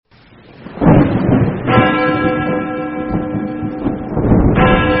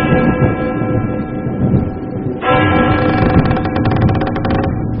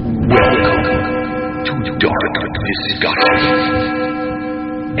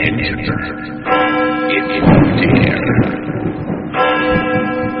enter in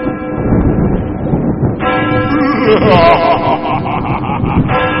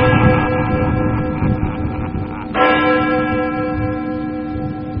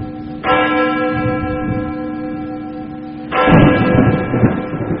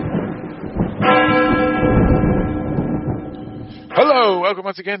Hello, welcome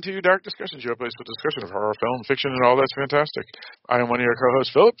once again to Dark Discussions, your place for discussion of horror, film, fiction, and all that's fantastic. I am one of your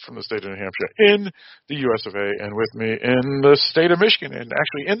co-hosts, Philip, from the state of New Hampshire, in the U.S. of A., and with me in the state of Michigan, and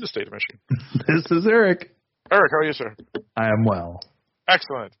actually in the state of Michigan. This is Eric. Eric, how are you, sir? I am well.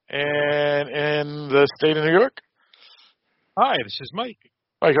 Excellent. And in the state of New York? Hi, this is Mike.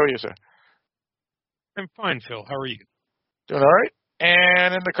 Mike, how are you, sir? I'm fine, Phil. How are you? Doing all right.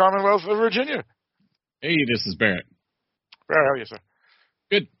 And in the Commonwealth of Virginia? Hey, this is Barrett. Barrett, how are you, sir?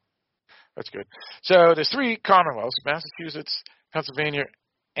 Good. That's good. So there's three Commonwealths, Massachusetts, Pennsylvania,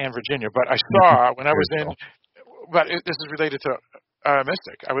 and Virginia. But I saw when I was in, this is related to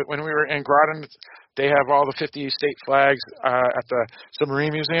Mystic. When we were in Groton, they have all the 50 state flags at the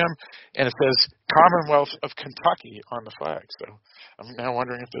Submarine Museum, and it says Commonwealth of Kentucky on the flag. So I'm now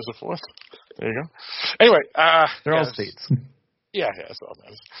wondering if there's a fourth. There you go. Anyway. They're all states. Yeah, that's all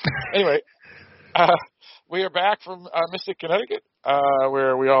that is. Anyway, we are back from Mystic, Connecticut,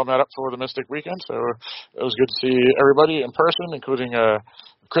 where we all met up for the Mystic weekend. So it was good to see everybody in person, including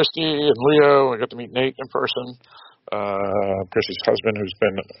Christy and Leo. We got to meet Nate in person. Christy's husband, who's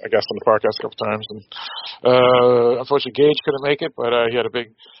been a guest on the podcast a couple times. And unfortunately, Gage couldn't make it, but he had a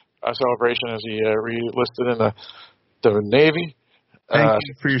big celebration as he re-listed in the Navy. Thank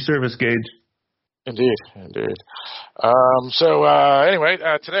you for your service, Gage. Indeed. Anyway,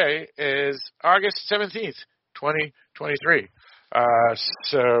 today is August 17th, 2023.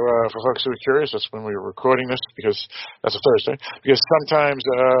 For folks who are curious, that's when we were recording this, because that's a Thursday. Because sometimes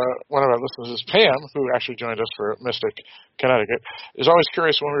one of our listeners is Pam, who actually joined us for Mystic, Connecticut, is always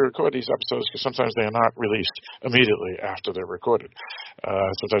curious when we record these episodes, because sometimes they are not released immediately after they're recorded.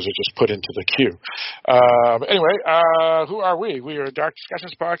 Sometimes they're just put into the queue. Anyway, who are we? We are a Dark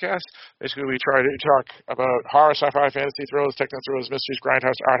Discussions podcast. Basically, we try to talk about horror, sci-fi, fantasy, thrillers, techno thrillers, mysteries,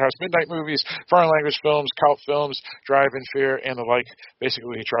 grindhouse, art house, midnight movies, foreign language films, cult films, drive-in fear, and the like.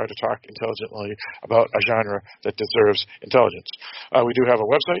 Basically, we try to talk intelligently about a genre that deserves intelligence. We do have a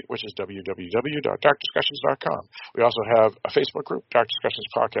website, which is www.darkdiscussions.com. We also have a Facebook group, Dark Discussions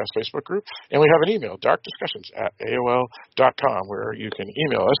Podcast Facebook group, and we have an email, darkdiscussions@aol.com, where you can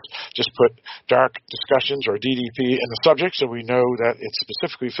email us. Just put Dark Discussions or DDP in the subject, so we know that it's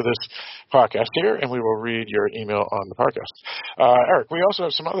specifically for this podcast here, and we will read your email on the podcast. Eric, we also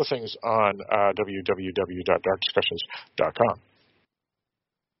have some other things on www.darkdiscussions.com.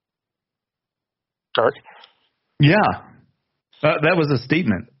 Dark? Yeah. That was a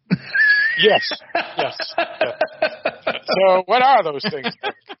statement. Yes. So what are those things?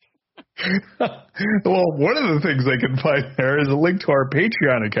 Well, one of the things I can find there is a link to our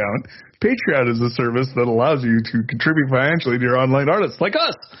Patreon account. Patreon is a service that allows you to contribute financially to your online artists like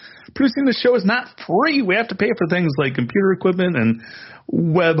us. Producing the show is not free. We have to pay for things like computer equipment and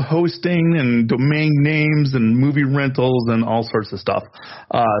web hosting and domain names and movie rentals and all sorts of stuff.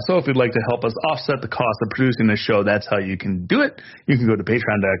 So if you'd like to help us offset the cost of producing this show, that's how you can do it. You can go to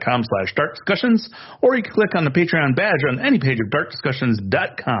patreon.com/darkdiscussions, or you can click on the Patreon badge on any page of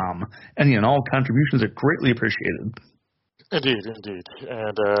darkdiscussions.com. Any and all contributions are greatly appreciated. Indeed.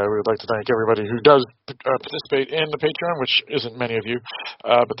 And we would like to thank everybody who does participate in the Patreon, which isn't many of you,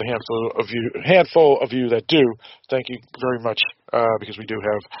 but the handful of you that do, thank you very much, because we do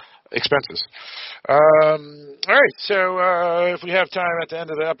have expenses. All right, so if we have time at the end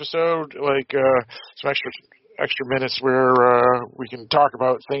of the episode, like some extra minutes where we can talk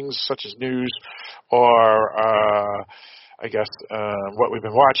about things such as news or what we've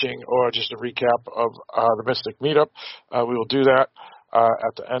been watching, or just a recap of the Mystic meetup. We will do that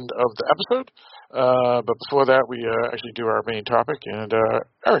at the end of the episode. But before that, we actually do our main topic. And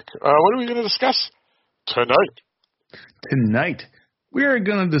Eric, what are we going to discuss tonight? Tonight, we are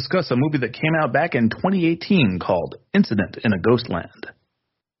going to discuss a movie that came out back in 2018 called Incident in a Ghostland.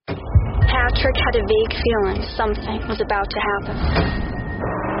 Patrick had a vague feeling something was about to happen.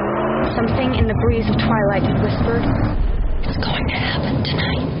 Something in the breeze of twilight whispered, "It's going to happen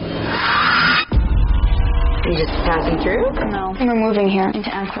tonight." You just passing through? No, we're moving here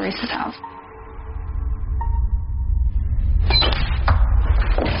into Aunt Clarice's house.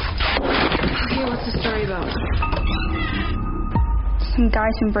 Okay, what's the story about? Some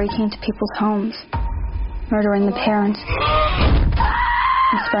guys been breaking into people's homes, murdering the parents,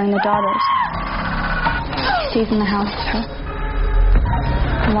 and sparing the daughters. He stays in the house with her.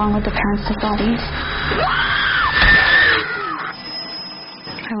 along with the parents' dead bodies.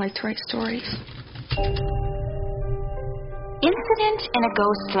 I like to write stories. Incident in a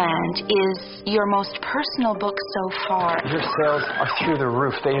Ghostland is your most personal book so far. Your sales are through the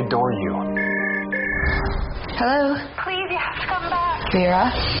roof. They adore you. Hello? Please, you have to come back.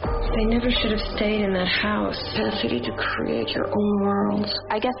 Vera? They never should have stayed in that house. Capacity to create your own world.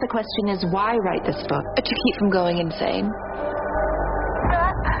 I guess the question is, why write this book? To keep from going insane.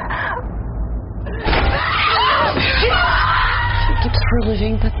 She keeps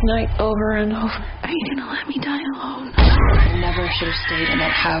reliving that night over and over. Are you gonna let me die alone? I never should have stayed in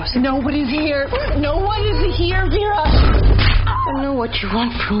that house. Nobody's here. No one is here, Vera. I know what you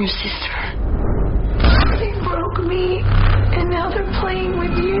want from your sister. They broke me, and now they're playing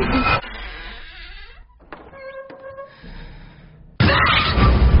with you. Do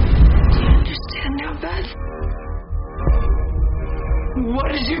you understand now, Beth? What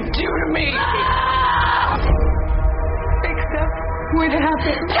did you do to me? Except what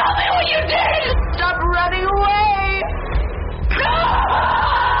happened. Tell me what you did! Stop running away!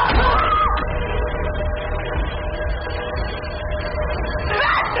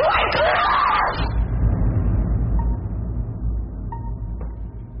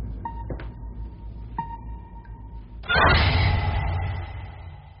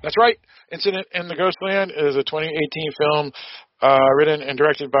 That's right. Incident in the Ghostland is a 2018 film written and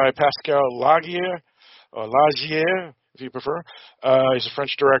directed by Pascal Laugier, or Laugier, if you prefer. He's a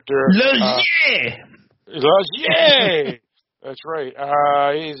French director. Laugier! Laugier! That's right.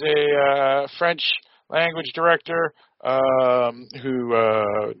 He's a French language director who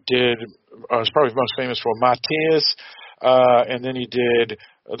is probably most famous for MARTYRS, and then he did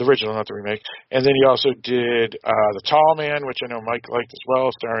the original, not the remake, and then he also did The Tall Man, which I know Mike liked as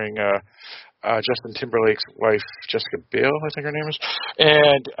well, starring Justin Timberlake's wife, Jessica Biel, I think her name is.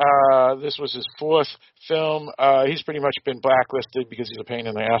 And this was his fourth film. He's pretty much been blacklisted because he's a pain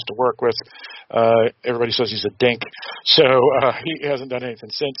in the ass to work with. Everybody says he's a dink. So he hasn't done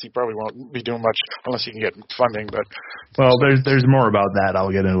anything since. He probably won't be doing much unless he can get funding. But well, there's more about that.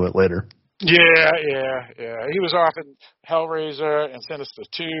 I'll get into it later. Yeah. He was offered Hellraiser and Sinister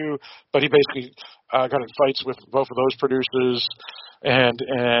 2, but he basically got in fights with both of those producers, and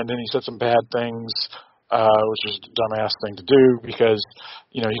then he said some bad things, which was a dumbass thing to do because,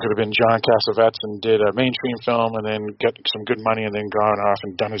 he could have been John Cassavetes and did a mainstream film and then get some good money and then gone off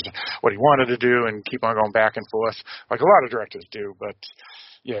and done what he wanted to do and keep on going back and forth, like a lot of directors do, but...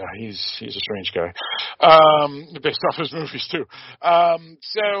 yeah, he's a strange guy, based off his movies too.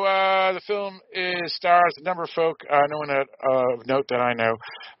 So the film stars a number of folk, no one of note that I know,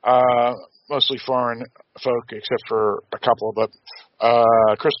 mostly foreign folk except for a couple. But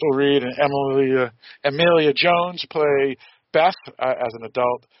Crystal Reed and Emilia Jones play Beth as an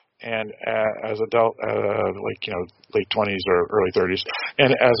adult, and as adult, late 20s or early 30s, and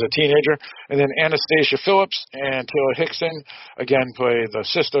as a teenager. And then Anastasia Phillips and Taylor Hickson, again, play the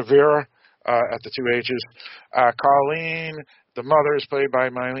sister Vera at the two ages. Colleen, the mother, is played by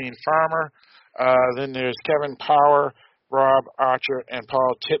Mylene Farmer. Then there's Kevin Power, Rob Archer, and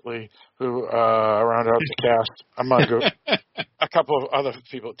Paul Titley, who round out the cast, among a couple of other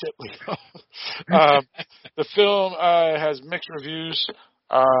people. Titley. The film has mixed reviews.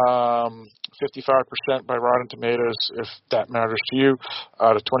 55% by Rotten Tomatoes, if that matters to you,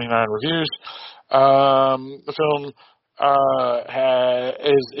 out of 29 reviews. The film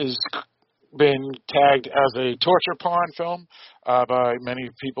is been tagged as a torture porn film by many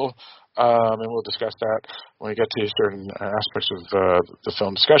people, and we'll discuss that when we get to certain aspects of the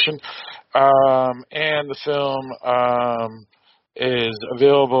film discussion. And the film is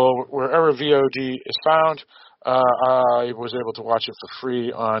available wherever VOD is found. I was able to watch it for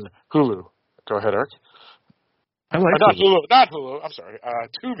free on Hulu. Go ahead, Eric. I like not Hulu. I'm sorry.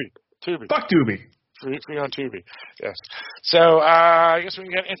 Tubi. Fuck Tubi. Free on Tubi. Yes. So I guess we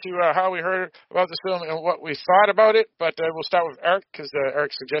can get into how we heard about this film and what we thought about it. But we'll start with Eric because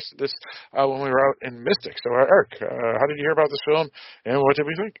Eric suggested this when we were out in Mystic. So Eric, how did you hear about this film and what did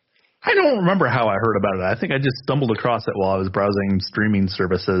we think? I don't remember how I heard about it. I think I just stumbled across it while I was browsing streaming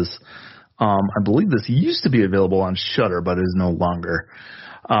services. I believe this used to be available on Shudder, but is no longer.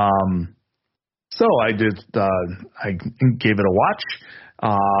 So I just I gave it a watch,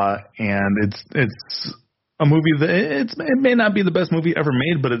 and it's a movie that it may not be the best movie ever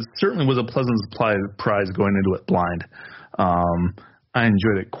made, but it certainly was a pleasant surprise going into it blind. I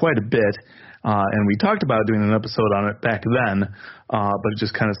enjoyed it quite a bit, and we talked about doing an episode on it back then, but it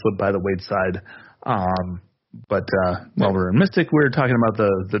just kind of slipped by the wayside. But while we're in Mystic, we were talking about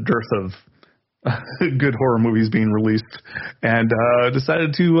the dearth of good horror movies being released, and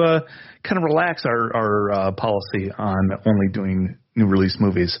decided to kind of relax our policy on only doing new release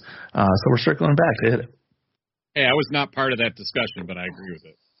movies. So we're circling back to hit it. Hey, I was not part of that discussion, but I agree with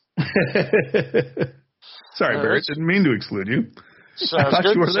it. Sorry, Barrett. Didn't mean to exclude you. I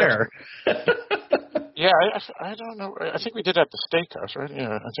thought you were there. Yeah, I don't know. I think we did at the steakhouse, right?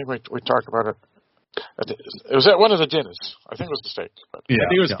 Yeah, I think we talked about it. It was at one of the dinners. I think it was the steak. But. Yeah, I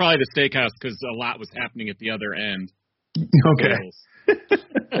think it was probably the steakhouse because a lot was happening at the other end. Okay.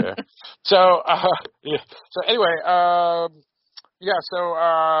 Yeah. So, So anyway, So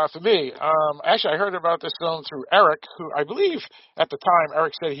for me, actually, I heard about this film through Eric, who I believe at the time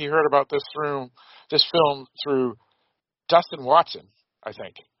Eric said he heard about this film through Dustin Watson. I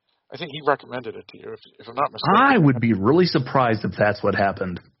think he recommended it to you, if I'm not mistaken. I would be really surprised if that's what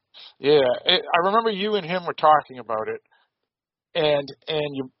happened. Yeah, I remember you and him were talking about it, and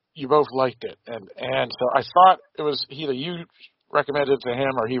you both liked it, and so I thought it was either you recommended it to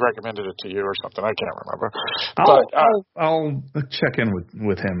him or he recommended it to you or something. I can't remember. I'll check in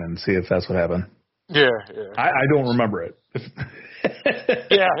with him and see if that's what happened. Yeah. I don't remember it.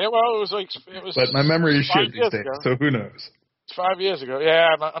 Yeah. Well, it was. But my memory is shit these days, so who knows? 5 years ago.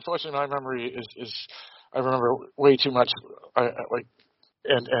 Yeah. Unfortunately, my memory is. I remember way too much.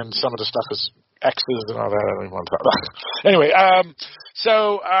 And some of the stuff is X's and all that. I don't even want to talk about it. Anyway,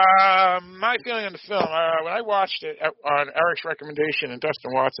 my feeling on the film, when I watched it on Eric's recommendation and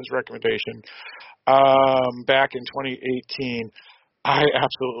Dustin Watson's recommendation back in 2018, I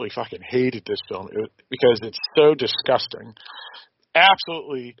absolutely fucking hated this film because it's so disgusting.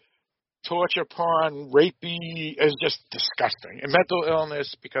 Absolutely torture porn, rapey, is just disgusting. And mental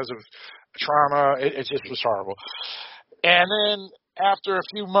illness because of trauma, it just was horrible. And then after a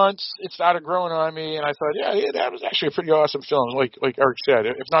few months, it started growing on me, and I thought, yeah, that was actually a pretty awesome film. Like Eric said,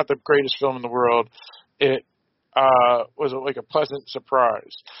 if not the greatest film in the world, it was like a pleasant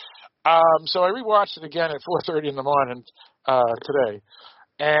surprise. So I rewatched it again at 4:30 in the morning today,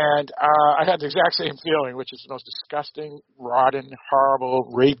 and I had the exact same feeling, which is the most disgusting, rotten,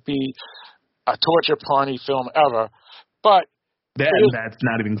 horrible, rapey, torture porny film ever. But that's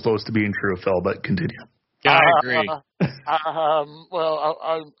not even close to being true, Phil. But continue. Yeah, I agree. Well,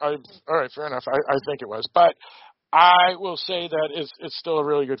 all right, fair enough. I think it was, but I will say that it's still a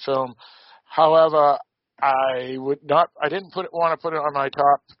really good film. However, I didn't want to put it on my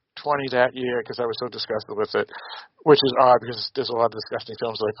top 20 that year because I was so disgusted with it, which is odd because there's a lot of disgusting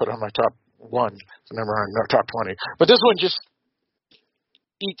films that I put on my top 1, never on my top 20. But this one just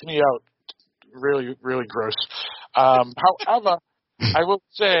eats me out, really, really gross. However, I will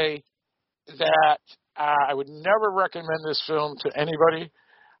say that I would never recommend this film to anybody.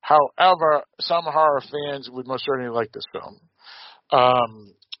 However, some horror fans would most certainly like this film.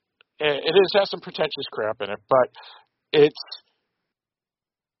 It has some pretentious crap in it, but it's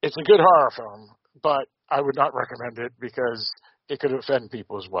a good horror film. But I would not recommend it because it could offend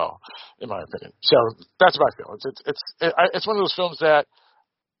people as well, in my opinion. So that's my feel. It's one of those films that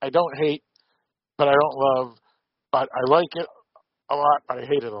I don't hate, but I don't love, but I like it a lot, but I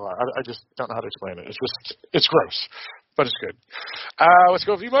hate it a lot. I just don't know how to explain it. It's gross, but it's good. Let's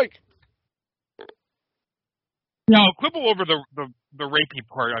go with you, Mike. Now, quibble over the rapey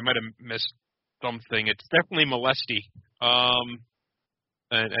part. I might have missed something. It's definitely molesty. And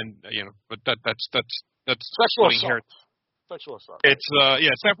but that's sexual assault. Sexual assault. It's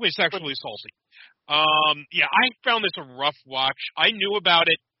it's definitely sexually salty. I found this a rough watch. I knew about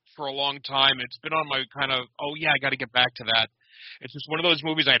it for a long time. It's been on my kind of I got to get back to that. It's just one of those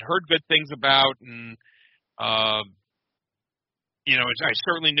movies I'd heard good things about, and I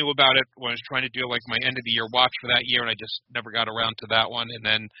certainly knew about it when I was trying to do like my end of the year watch for that year, and I just never got around to that one. And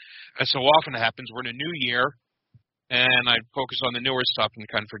then, as so often happens, we're in a new year, and I focus on the newer stuff and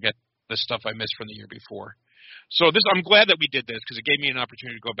kind of forget the stuff I missed from the year before. So I'm glad that we did this because it gave me an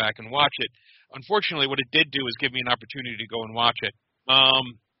opportunity to go back and watch it. Unfortunately, what it did do is give me an opportunity to go and watch it.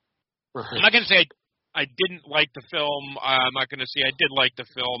 I'm not going to say I didn't like the film. I'm not going to say I did like the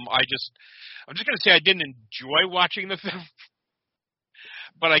film. I'm just going to say I didn't enjoy watching the film.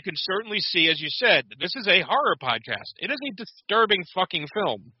 But I can certainly see, as you said, this is a horror podcast. It is a disturbing fucking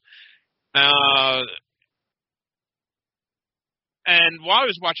film. And while I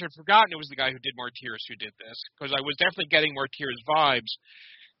was watching, I'd forgotten it was the guy who did MARTYRS who did this, because I was definitely getting MARTYRS vibes.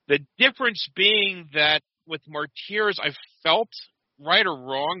 The difference being that with MARTYRS, I felt, right or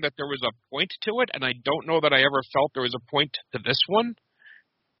wrong, that there was a point to it, and I don't know that I ever felt there was a point to this one.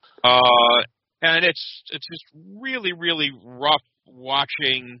 And it's just really, really rough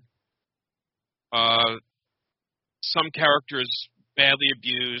watching some characters badly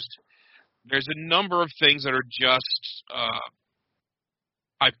abused, there's a number of things that are just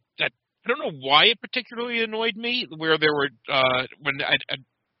I don't know why it particularly annoyed me. Where there were when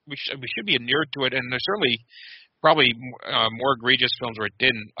we should be inured to it, and there's certainly probably more egregious films where it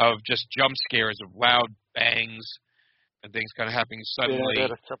didn't, of just jump scares of loud bangs and things kind of happening suddenly. Yeah, they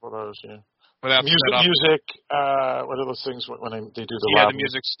had a couple of those. Yeah. Without music. What are those things when they do the loud the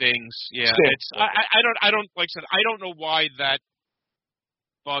music stings. Yeah, stings. I don't like I said, I don't know why that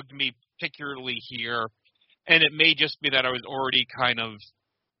bugged me particularly here, and it may just be that I was already kind of,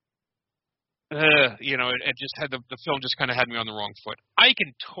 it just had the film just kind of had me on the wrong foot. I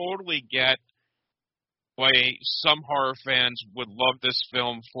can totally get why some horror fans would love this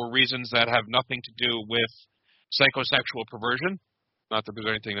film for reasons that have nothing to do with psychosexual perversion. Not that there's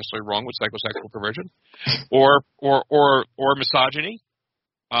anything necessarily wrong with psychosexual perversion, or misogyny.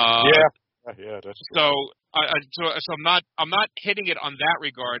 That's so. So I'm not hitting it on that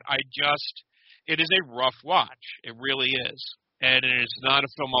regard. It is a rough watch. It really is, and it is not a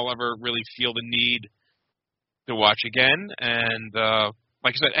film I'll ever really feel the need to watch again. And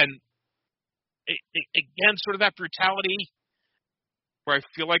like I said, and again, sort of that brutality, where I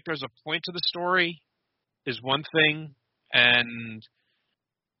feel like there's a point to the story, is one thing, and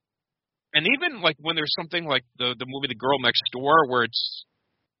even like when there's something like the movie The Girl Next Door, where it's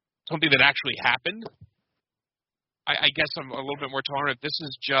something that actually happened, I guess I'm a little bit more tolerant. This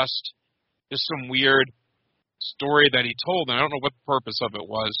is just some weird story that he told, and I don't know what the purpose of it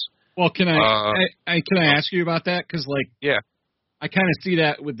was. Well, can I ask you about that? Because I kind of see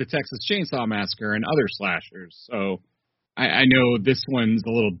that with the Texas Chainsaw Massacre and other slashers. So I know this one's a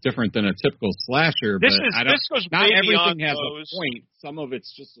little different than a typical slasher, but not everything has a point. Some of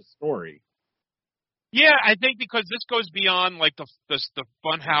it's just a story. Yeah, I think because this goes beyond like the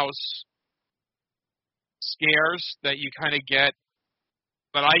funhouse scares that you kind of get,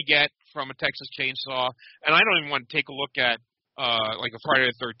 that I get from a Texas Chainsaw, and I don't even want to take a look at like a Friday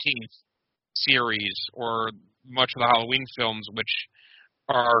the 13th series or much of the Halloween films, which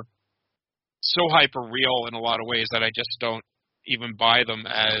are so hyper real in a lot of ways that I just don't even buy them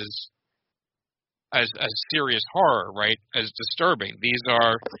as serious horror, right? As disturbing.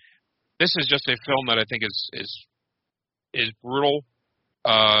 This is just a film that I think is brutal.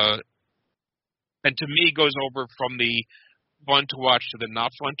 And to me, goes over from the fun to watch to the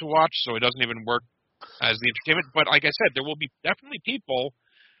not fun to watch, so it doesn't even work as the entertainment. But like I said, there will be definitely people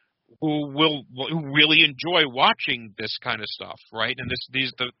who really enjoy watching this kind of stuff, right? And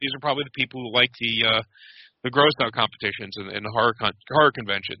these are probably the people who like the gross out competitions and the horror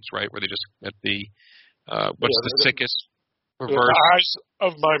conventions, right? Where they just get the the sickest perverse. The Eyes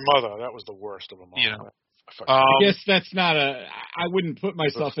of My Mother. That was the worst of them all. You know. I guess that's not I wouldn't put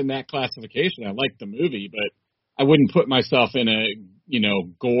myself in that classification. I like the movie, but I wouldn't put myself in a,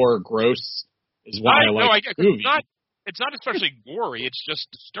 gore, gross is why I like the movie. It's not especially gory. It's just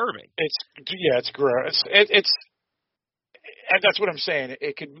disturbing. It's gross. It's and that's what I'm saying.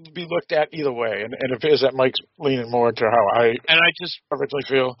 It could be looked at either way, and it appears that Mike's leaning more into how I just originally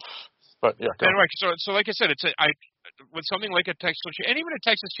feel. But yeah. Anyway, so like I said, with something like a and even a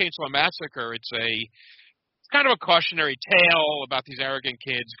Texas Chainsaw Massacre, it's kind of a cautionary tale about these arrogant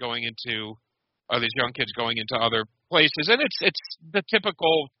kids these young kids going into other places, and it's the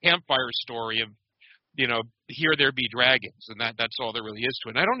typical campfire story of, here there be dragons, and that's all there really is to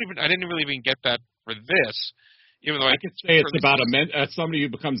it. And I didn't really even get that for this, even though I could say it's about somebody who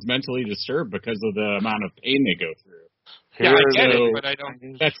becomes mentally disturbed because of the amount of pain they go through. Yeah, I get it, but I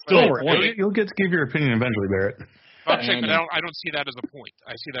don't. That's still a point. You'll get to give your opinion eventually, Barrett. I'm saying, but I don't see that as a point.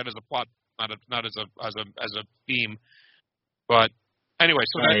 I see that as a plot, not as a theme. But anyway,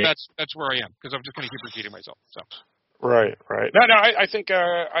 so that's where I am, because I'm just going to keep repeating myself. So. Right. No, I think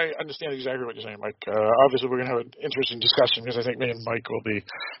I understand exactly what you're saying, Mike. Obviously, we're going to have an interesting discussion, because I think me and Mike will be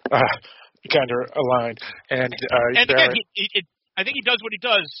kind of aligned. And again, I think he does what he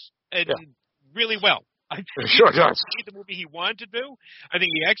does really well. Sure does. The movie he wanted to do. I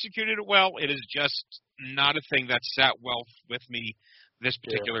think he executed it well. It is just not a thing that sat well with me this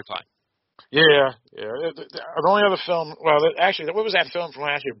particular time. Yeah. The only other film, actually, what was that film from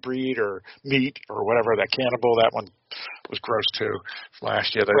last year? Breed or Meat or whatever, that Cannibal, that one was gross too from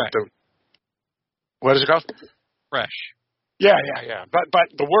last year. What is it called? Fresh. Yeah. But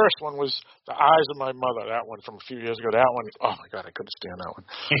the worst one was The Eyes of My Mother, that one from a few years ago. That one, oh my God, I couldn't stand that one.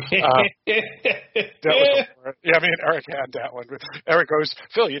 That was the worst. Yeah, I mean, Eric had that one. Eric goes,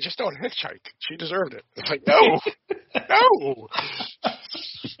 Phil, you just don't hitchhike. She deserved it. It's like, no.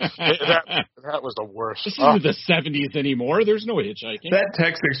 That was the worst. This isn't the 70s anymore. There's no hitchhiking. That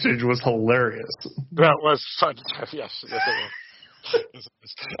text exchange was hilarious. That was fun. Yes.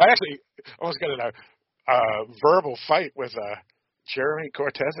 I actually almost got in a verbal fight with Jeremy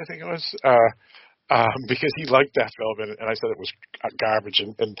Cortez, I think it was, because he liked that film, and I said it was garbage,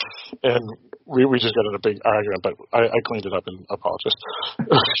 and we just got in a big argument, but I cleaned it up and apologized.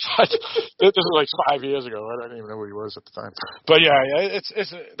 But this was like 5 years ago. I don't even know who he was at the time. But yeah,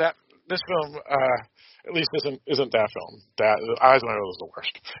 it's that this film at least isn't that film. That Eyes on the World is the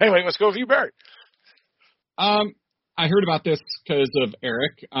worst. Anyway, let's go with you, Barry. I heard about this because of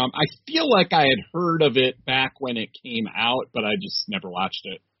Eric. I feel like I had heard of it back when it came out, but I just never watched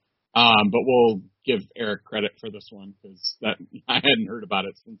it. But we'll give Eric credit for this one because I hadn't heard about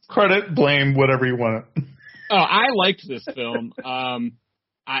it since. Credit, blame, whatever you want. Oh, I liked this film.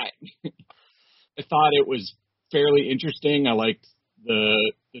 I thought it was fairly interesting. I liked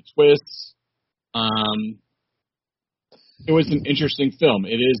the twists. It was an interesting film.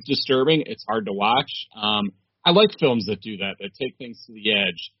 It is disturbing. It's hard to watch. I like films that do that take things to the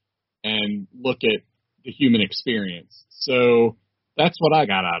edge and look at the human experience. So that's what I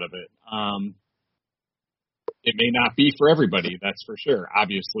got out of it. It may not be for everybody, that's for sure.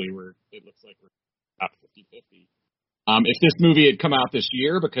 Obviously, it looks like we're top 50-50. If this movie had come out this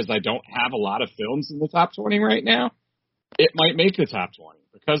year, because I don't have a lot of films in the top 20 right now, it might make the top 20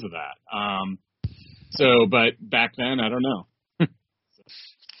 because of that. But back then, I don't know.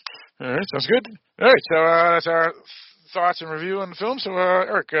 All right, sounds good. All right, so that's our thoughts and review on the film. So,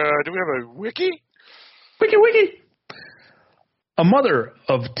 Eric, do we have a wiki? Wiki. A mother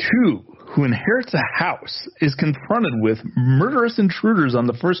of two who inherits a house is confronted with murderous intruders on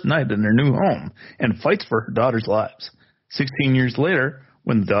the first night in their new home and fights for her daughter's lives. 16 years later,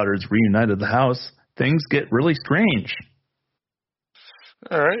 when the daughters reunited the house, things get really strange.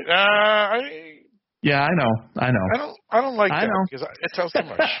 All right. Yeah, I know. I don't like that because it tells too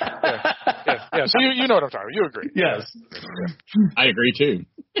much. Yeah. So you know what I'm talking about. You agree? Yes. Yeah. I agree too.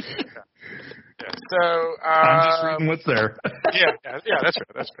 Yeah. So I'm just reading what's there. Yeah. That's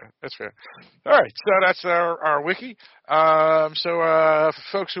fair. All right. So that's our wiki. So for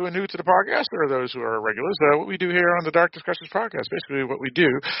folks who are new to the podcast or those who are regulars, what we do here on the Dark Discussions podcast, basically what we do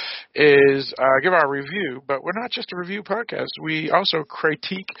is give our review, but we're not just a review podcast. We also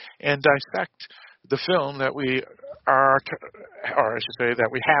critique and dissect the film that we are, or I should say that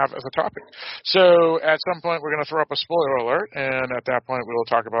we have as a topic. So at some point we're going to throw up a spoiler alert, and at that point we will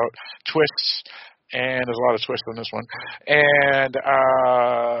talk about twists, and there's a lot of twists in this one, and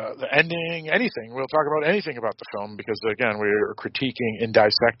the ending, anything. We'll talk about anything about the film because, again, we're critiquing and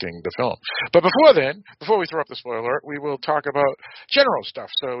dissecting the film. But before we throw up the spoiler alert, we will talk about general stuff.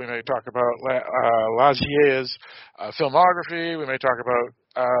 So we may talk about Laugier's filmography. We may talk about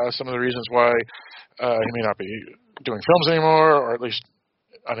some of the reasons why he may not be doing films anymore, or at least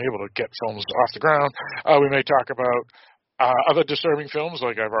unable to get films off the ground. We may talk about other disturbing films,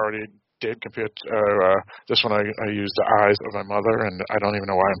 like I've already did compared to this one. I used The Eyes of My Mother, and I don't even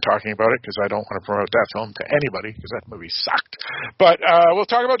know why I'm talking about it because I don't want to promote that film to anybody because that movie sucked. But we'll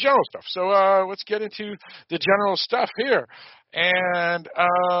talk about general stuff. So let's get into the general stuff here. And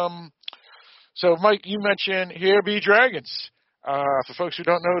so, Mike, you mentioned Here Be Dragons. For folks who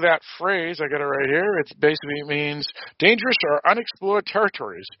don't know that phrase, I got it right here. It basically means dangerous or unexplored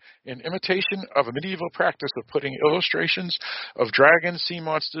territories in imitation of a medieval practice of putting illustrations of dragons, sea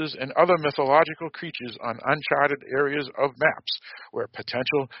monsters, and other mythological creatures on uncharted areas of maps where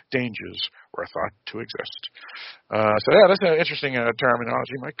potential dangers were thought to exist. So, yeah, that's an interesting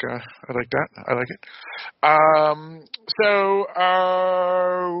terminology, Mike. I like that. I like it. So,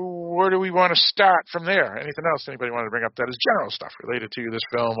 where do we want to start from there? Anything else anybody wanted to bring up that is general stuff related to this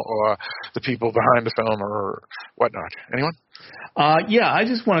film or the people behind the film or whatnot? Anyone? Yeah, I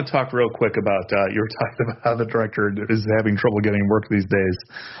just want to talk real quick about, you were talking about how the director is having trouble getting work these days.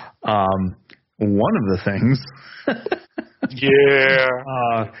 One of the things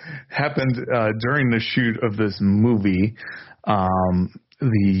happened during the shoot of this movie.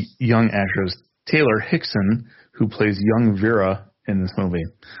 The young actress Taylor Hickson, who plays young Vera in this movie,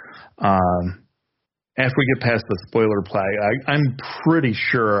 after we get past the spoiler play, I'm pretty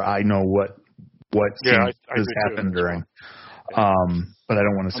sure I know what scene this happened during. But I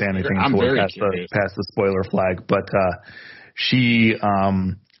don't want to say anything until we're past the spoiler flag. But she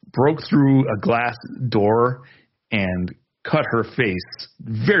broke through a glass door and cut her face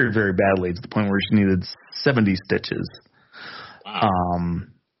very, very badly to the point where she needed 70 stitches. Wow.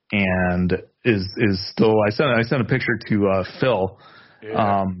 And is still. I sent a picture to Phil.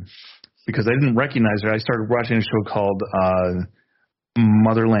 Yeah. Because I didn't recognize her. I started watching a show called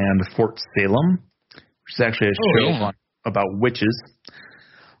Motherland Fort Salem, which is actually a show about witches.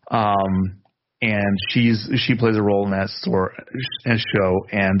 and she plays a role in that show,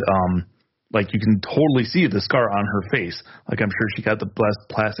 and like you can totally see the scar on her face. Like I'm sure she got the best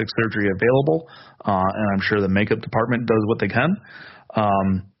plastic surgery available, and I'm sure the makeup department does what they can.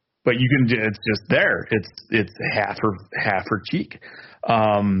 But you can, it's just there. It's half her cheek.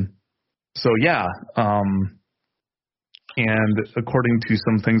 So yeah. And according to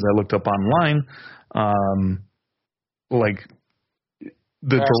some things I looked up online, like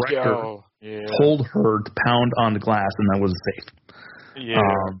the director told her to pound on the glass, and that was safe. Yeah.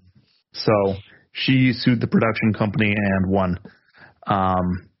 So she sued the production company and won.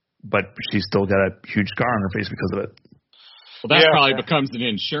 But she still got a huge scar on her face because of it. Well, that probably becomes an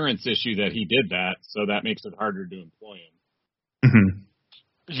insurance issue that he did that, so that makes it harder to employ him. Mm-hmm.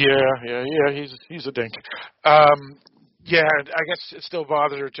 Yeah. He's a dink. Yeah, I guess it still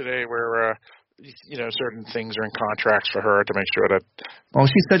bothers her today where, certain things are in contracts for her to make sure that... Well,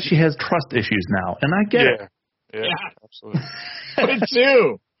 she said she has trust issues now, and I get it. Yeah, absolutely. Me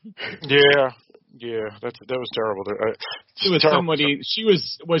too. Yeah, that was terrible. She was somebody. She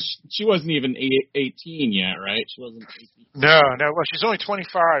wasn't even 18 yet, right? She wasn't 18. No. Well, she's only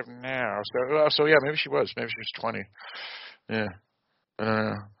 25 now. So yeah, maybe she was. Maybe she was 20. Yeah. I don't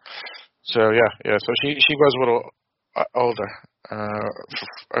know. So yeah. So she was a little older.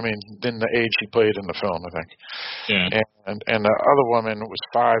 Than the age she played in the film, I think. Yeah. And the other woman was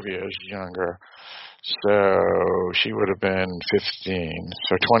 5 years younger. So she would have been 15.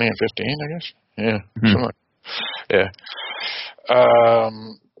 So 20 and 15, I guess. Yeah. Mm-hmm. Yeah.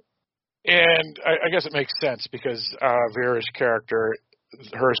 And I guess it makes sense because Vera's character,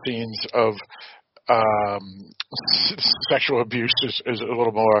 her scenes of sexual abuse is a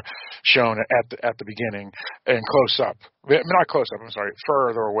little more shown at the beginning and close up. Not close up, I'm sorry,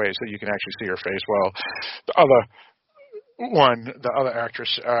 further away so you can actually see her face. Well, the other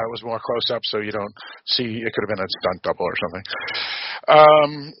actress was more close up, so you don't see. It could have been a stunt double or something.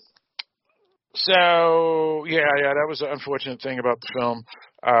 So yeah, that was an unfortunate thing about the film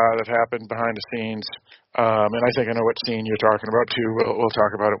that happened behind the scenes. And I think I know what scene you're talking about too. We'll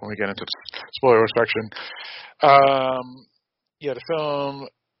talk about it when we get into the spoiler section. The film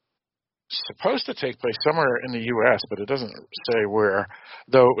is supposed to take place somewhere in the U.S., but it doesn't say where.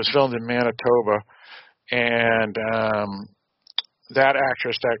 Though it was filmed in Manitoba. And that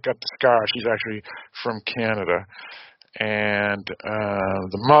actress that got the scar, she's actually from Canada. And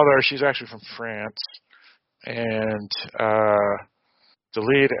the mother, she's actually from France. And the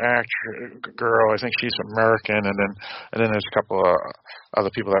lead actor girl, I think she's American. And then there's a couple of other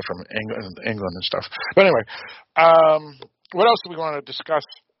people that are from England and stuff. But anyway, what else do we want to discuss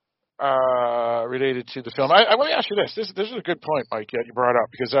related to the film? I want to ask you this. This is a good point, Mike, that you brought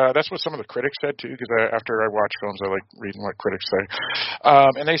up, because that's what some of the critics said too, because after I watch films, I like reading what critics say.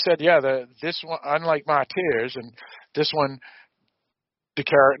 And they said, this one, unlike MARTYRS, and this one, the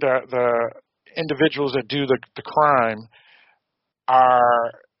individuals that do the crime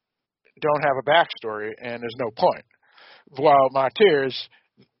don't have a backstory, and there's no point. While MARTYRS,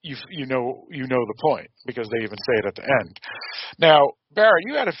 you know the point, because they even say it at the end. Now, Barry,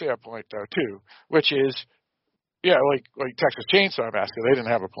 you had a fair point though too, which is, like Texas Chainsaw Massacre, they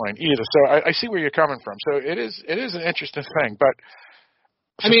didn't have a point either. So I see where you're coming from. So it is an interesting thing, but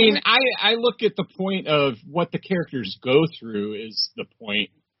I look at the point of what the characters go through is the point.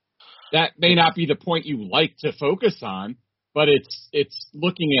 That may not be the point you like to focus on, but it's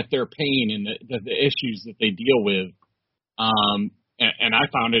looking at their pain and the issues that they deal with. And I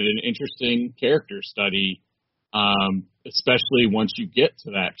found it an interesting character study, especially once you get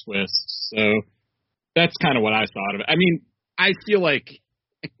to that twist. So that's kind of what I thought of it. I feel like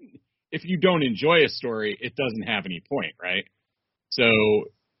if you don't enjoy a story, it doesn't have any point, right? So,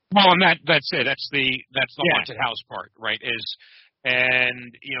 well, and that's it. That's the haunted house part, right? There's a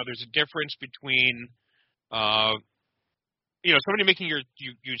difference between, somebody making you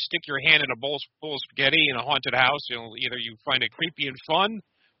stick your hand in a bowl of spaghetti in a haunted house. Either you find it creepy and fun,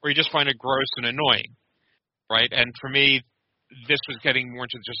 or you just find it gross and annoying, right? And for me, this was getting more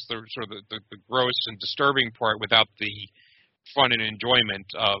into just the sort of the gross and disturbing part without the fun and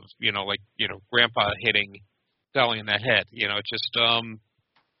enjoyment of grandpa hitting Sally in the head. It's just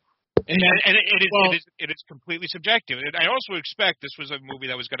it is completely subjective. And I also expect this was a movie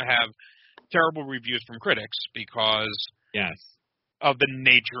that was going to have terrible reviews from critics because of the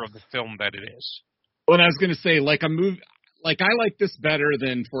nature of the film that it is. Well, and I was going to say, like a movie, like I like this better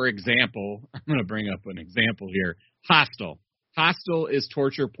than, for example, I'm going to bring up an example here. Hostel. Hostel is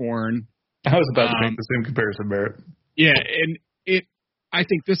torture porn. I was about to make the same comparison, Barrett. Yeah, and I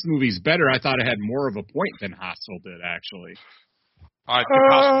think this movie's better. I thought it had more of a point than Hostel did, actually. I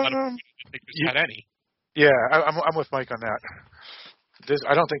don't think this had any. Yeah, I'm with Mike on that.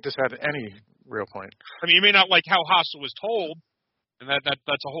 I don't think this had any real point. I mean, you may not like how Hostel was told, and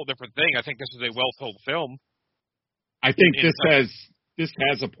that's a whole different thing. I think this is a well-told film. I think this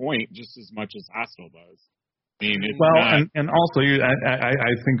has a point just as much as Hostel does. I mean, and also,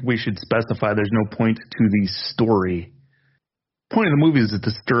 I think we should specify there's no point to the story. The point of the movie is to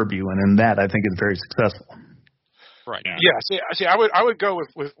disturb you, and in that, I think it's very successful. Right. Yeah. See, I would go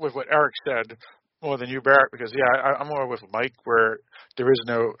with what Eric said more than you, Barrett, because I'm more with Mike where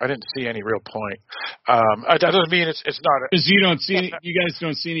I didn't see any real point. That doesn't mean it's not. Because you guys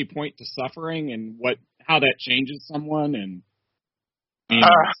don't see any point to suffering and how that changes someone, and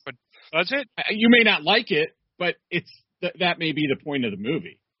but does it? You may not like it, but that may be the point of the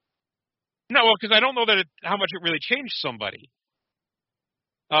movie. No, well, because I don't know how much it really changed somebody.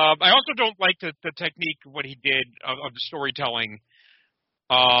 I also don't like the technique what he did of the storytelling.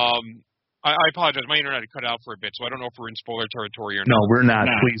 I apologize. My internet cut out for a bit, so I don't know if we're in spoiler territory or not. No, we're not.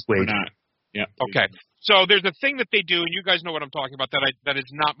 Please wait. We're not. Yeah. Okay. So there's a thing that they do, and you guys know what I'm talking about. That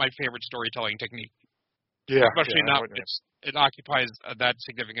is not my favorite storytelling technique. Yeah. Especially not when it occupies that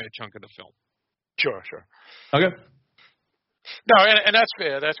significant a chunk of the film. Sure. Okay. No, and that's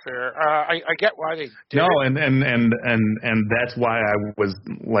fair. That's fair. I get why they did it. and that's why I was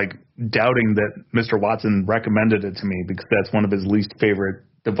like doubting that Mr. Watson recommended it to me, because that's one of his least favorite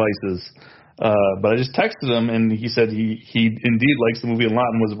devices. But I just texted him, and he said he indeed likes the movie a lot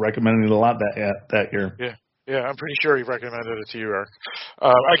and was recommending it a lot that year. Yeah, I'm pretty sure he recommended it to you, Eric.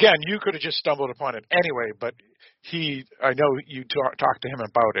 Again, you could have just stumbled upon it anyway, but I know you talked to him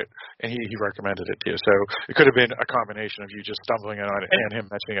about it, and he recommended it to you. So it could have been a combination of you just stumbling on it and him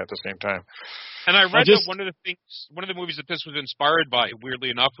mentioning it at the same time. And I read that one of the movies that this was inspired by, weirdly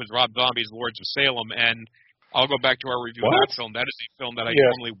enough, was Rob Zombie's Lords of Salem, and I'll go back to our review of that film. That is a film that I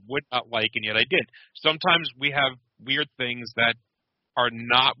normally would not like, and yet I did. Sometimes we have weird things that are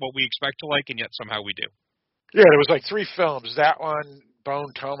not what we expect to like, and yet somehow we do. Yeah, there was like 3 films. That one,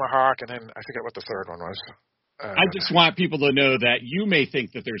 Bone Tomahawk, and then I forget what the third one was. I just want people to know that you may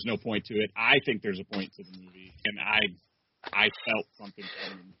think that there's no point to it. I think there's a point to the movie, and I felt something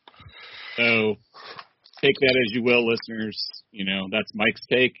coming. So take that as you will, listeners. You know, that's Mike's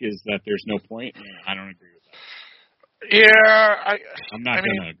take, is that there's no point, and I don't agree with that. Yeah, I'm not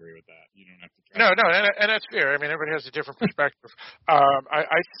going to agree with that. You don't have to try. No, and that's fair. I mean, everybody has a different perspective.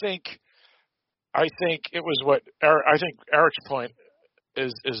 I think it was what I think Eric's point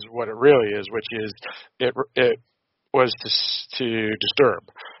is what it really is, which is it was to disturb,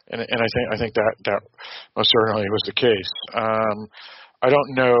 and I think that most certainly was the case. I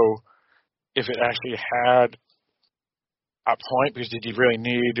don't know if it actually had a point, because did you really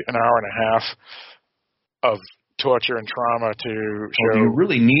need an hour and a half of torture and trauma to show? Do you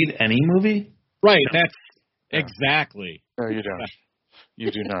really need any movie? Right. No. That's exactly. No, you don't.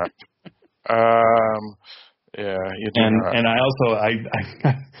 You do not. Yeah, you do not. And I also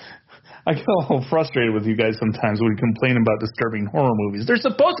I get a little frustrated with you guys sometimes when we complain about disturbing horror movies. They're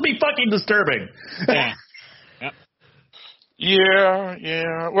supposed to be fucking disturbing. Yeah. Yep.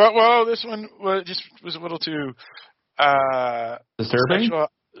 Yeah. Well, this one was a little too disturbing,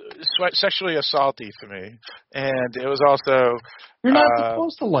 sexually assaulty for me, and it was also you're not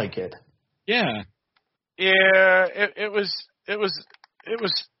supposed to like it. Yeah. Yeah. It was.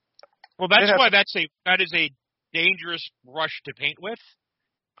 Well, that's why that is a dangerous brush to paint with,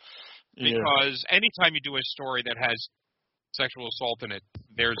 because anytime you do a story that has sexual assault in it,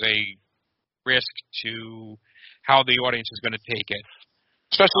 there's a risk to how the audience is going to take it,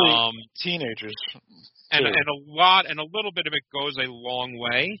 especially teenagers. And a little bit of it goes a long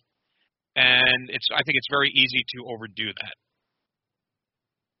way, and I think it's very easy to overdo that.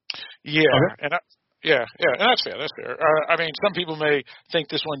 Yeah, and that's fair. That's fair. I mean, some people may think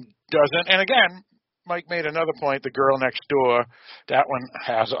this one doesn't. And again, Mike made another point. The Girl Next Door, that one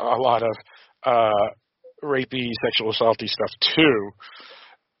has a lot of rapey, sexual assaulty stuff too.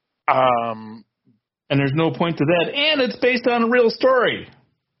 And there's no point to that. And it's based on a real story.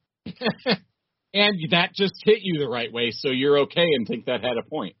 And that just hit you the right way, so you're okay and think that had a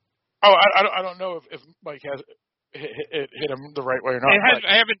point. Oh, I don't know if Mike has it hit him the right way or not.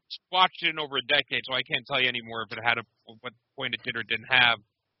 I haven't watched it in over a decade, so I can't tell you anymore if it had what point it did or didn't have.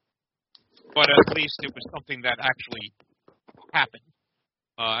 But at least it was something that actually happened,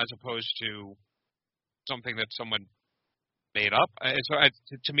 as opposed to something that someone made up. So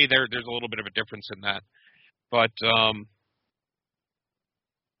to me, there's a little bit of a difference in that. But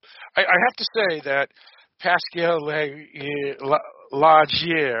I have to say that Pascal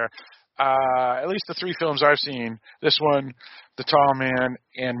Laugier at least the 3 films I've seen, this one, The Tall Man,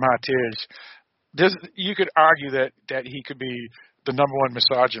 and MARTYRS, you could argue that he could be the number one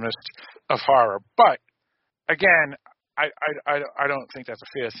misogynist of horror. But, again, I don't think that's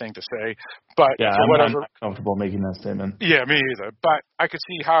a fair thing to say. But I'm not comfortable making that statement. Yeah, me either. But I could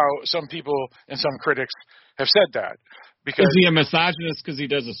see how some people and some critics have said that. Because is he a misogynist because he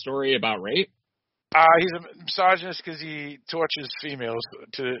does a story about rape? He's a misogynist because he tortures females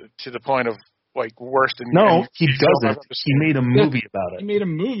to the point of, like, worse than... No, he doesn't. He made a movie about it. He made a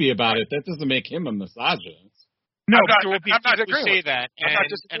movie about it. That doesn't make him a misogynist. No, I'm not people say that.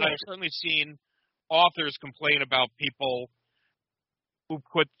 And I've certainly seen authors complain about people who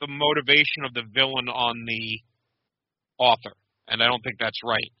put the motivation of the villain on the author. And I don't think that's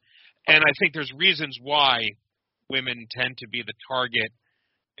right. And I think there's reasons why women tend to be the target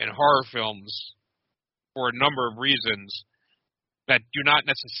in horror films for a number of reasons that do not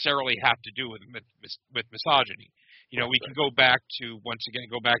necessarily have to do with misogyny. You know, we can go back to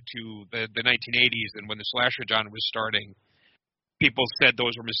the 1980s, and when the slasher genre was starting, people said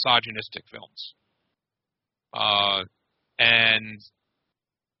those were misogynistic films. And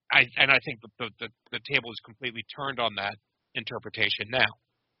I think the table is completely turned on that interpretation now.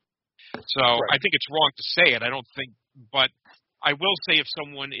 So I think it's wrong to say it. I don't think, but I will say if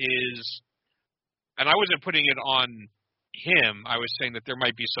someone is, and I wasn't putting it on him, I was saying that there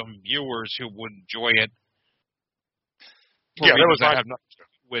might be some viewers who would enjoy it. There was that have nothing to do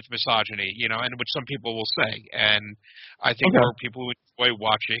with misogyny, you know, and which some people will say, and I think there are people who enjoy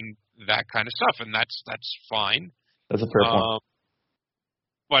watching that kind of stuff, and that's fine. That's a fair point.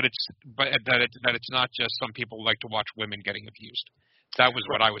 But it's not just some people like to watch women getting abused. That was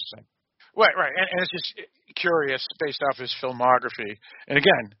what I was saying. Right, and it's just curious based off his filmography. And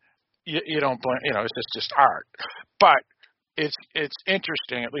again, you don't blame, you know, it's just art. But it's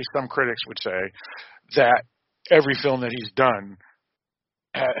interesting. At least some critics would say that every film that he's done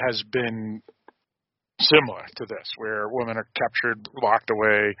has been similar to this, where women are captured, locked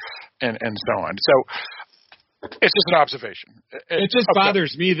away, and so on. So it's just an observation. It just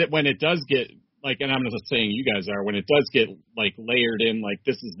bothers me that when it does get, like, and I'm not saying you guys are, when it does get, like, layered in, like,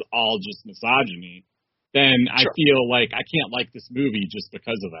 this is all just misogyny, then I feel like I can't like this movie just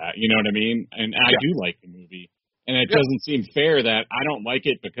because of that. You know what I mean? And I do like the movie. And it doesn't seem fair that I don't like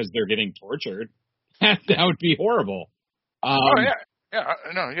it because they're getting tortured. That would be horrible. No,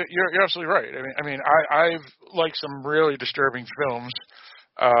 you're absolutely right. I mean, I've liked some really disturbing films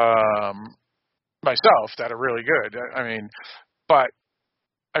myself that are really good. I mean,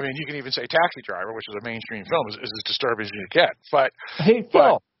 you can even say Taxi Driver, which is a mainstream film, is as disturbing as you get. But hey,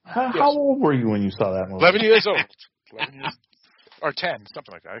 Phil, how old were you when you saw that movie? 11 years old. 11 years. Or 10,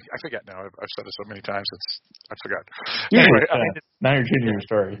 something like that. I forget now. I've said it so many times, I forgot. Anyway, now you're changing your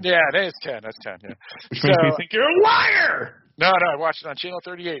story. Yeah, it's 10. That's 10, yeah. Which makes me think you're a liar! No, I watched it on Channel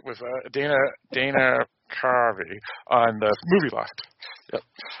 38 with Dana Carvey on the Movie Loft. Yep.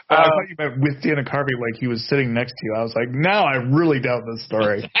 I thought you meant with Dana Carvey, like he was sitting next to you. I was like, now I really doubt this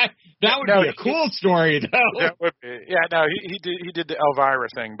story. That would be a cool story, though. That would be. Yeah, no, he did the Elvira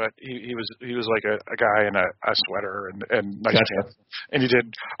thing, but he was like a guy in a sweater and nice pants, and he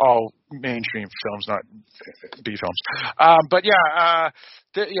did all mainstream films, not B films. But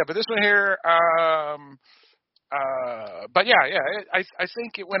this one here. I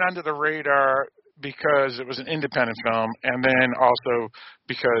think it went under the radar because it was an independent film, and then also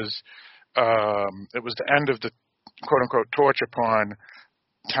because it was the end of the quote-unquote torture porn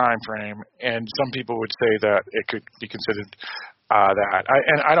time frame, and some people would say that it could be considered that.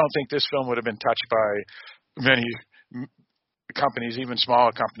 I don't think this film would have been touched by many companies, even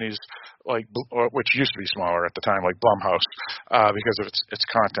smaller companies, which used to be smaller at the time, like Blumhouse, because of its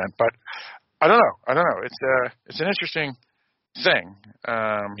content. But I don't know. It's an interesting thing.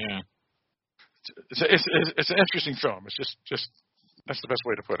 It's an interesting film. It's just that's the best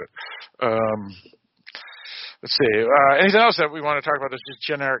way to put it. Let's see. Anything else that we want to talk about? There's just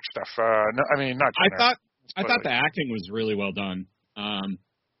generic stuff. No, I mean, not generic. I thought the acting was really well done. For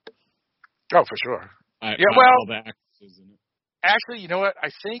sure. All the actors in it. Actually, you know what?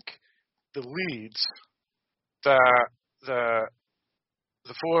 I think the leads, the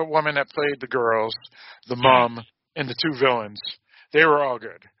 4 women that played the girls, the mom, and the 2 villains, they were all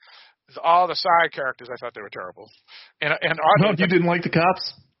good. All the side characters, I thought they were terrible. And you didn't like the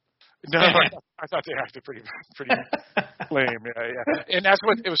cops? No, I thought they acted pretty lame. Yeah. And that's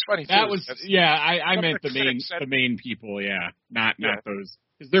what it was funny. That was I meant the main people. Yeah, not those,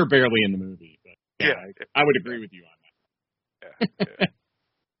 because they're barely in the movie. But I would agree with you on that.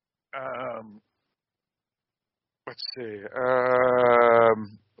 Yeah. Let's see.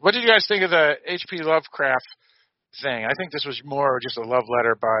 What did you guys think of the H.P. Lovecraft thing? I think this was more just a love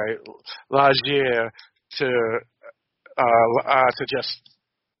letter by Laugier to just.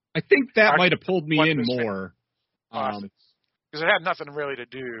 I think that might have pulled me in more. Because it had nothing really to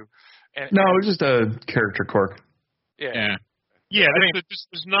do. No, it was just a character quirk. Yeah. This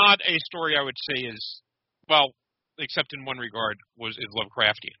was not a story I would say is, well, except in one regard, is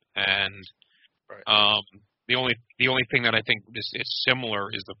Lovecraftian. And the only thing that I think is similar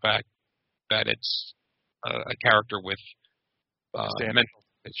is the fact that it's a character with mental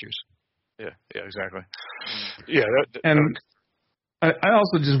issues. Yeah, exactly. I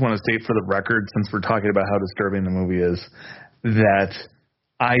also just want to state for the record, since we're talking about how disturbing the movie is, that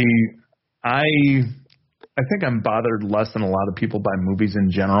I think I'm bothered less than a lot of people by movies in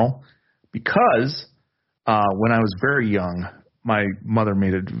general, because when I was very young, my mother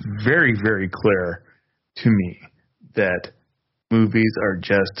made it very, very clear to me that movies are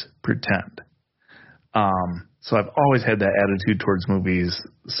just pretend. So I've always had that attitude towards movies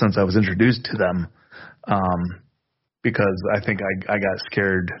since I was introduced to them, because I think I got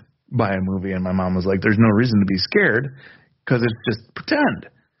scared by a movie and my mom was like, there's no reason to be scared because it's just pretend.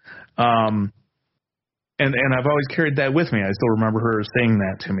 And I've always carried that with me. I still remember her saying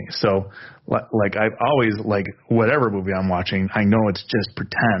that to me. So, like, I've always, like, whatever movie I'm watching, I know it's just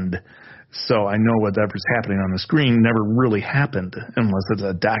pretend. So I know whatever's happening on the screen never really happened unless it's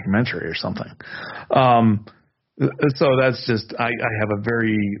a documentary or something. So that's just, I have a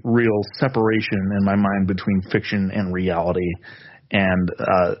very real separation in my mind between fiction and reality. And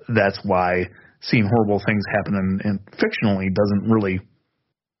that's why seeing horrible things happen in fictionally doesn't really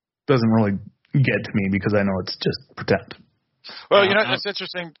get to me, because I know it's just pretend. Well, it's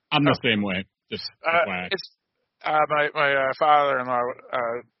interesting. I'm the same way. Just it's my father-in-law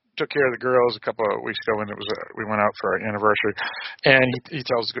took care of the girls a couple of weeks ago when we went out for our anniversary, and he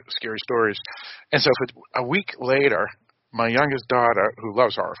tells scary stories. And so a week later, my youngest daughter, who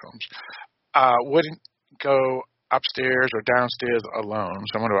loves horror films, wouldn't go upstairs or downstairs alone.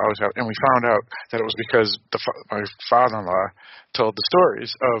 Someone would always have, and we found out that it was because my father-in-law told the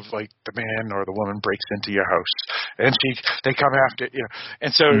stories of, like, the man or the woman breaks into your house, and they come after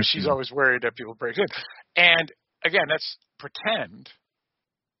and so she's always worried that people break in. And again, that's pretend,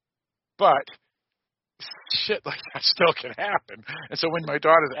 but shit like that still can happen. And so when my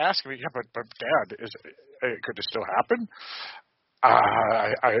daughter's asking me, but Dad, could this still happen?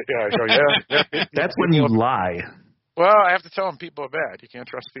 I go, yeah. That's when you lie. Well, I have to tell them people are bad. You can't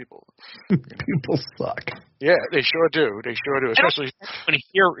trust people. People suck. Yeah, they sure do. Especially when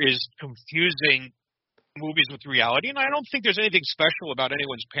here is confusing movies with reality, and I don't think there's anything special about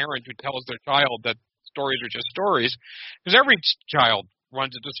anyone's parent who tells their child that stories are just stories, because every child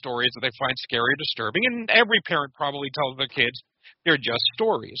runs into stories that they find scary or disturbing, and every parent probably tells their kids they're just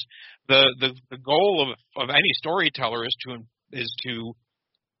stories. The goal of any storyteller is to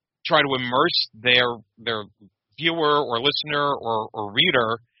try to immerse their viewer or listener or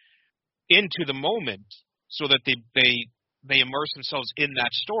reader into the moment, so that they immerse themselves in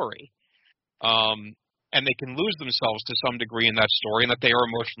that story, and they can lose themselves to some degree in that story, and that they are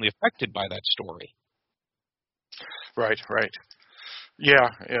emotionally affected by that story. Right. Yeah,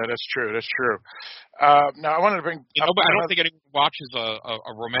 that's true. Now, I wanted to bring. But I don't think anyone watches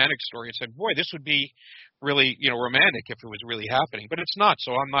a romantic story and said, "Boy, this would be really, romantic if it was really happening." But it's not,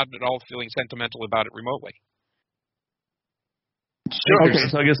 so I'm not at all feeling sentimental about it remotely. Sure. Okay,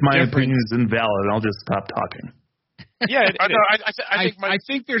 so I guess my opinion is invalid, and I'll just stop talking. Yeah, I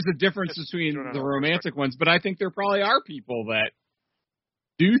think there's a difference between the romantic ones, but I think there probably are people that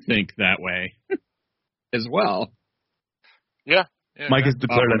do think that way as well. Yeah. Mike has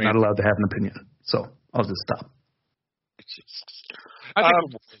declared I'm not allowed to have an opinion, so I'll just stop. I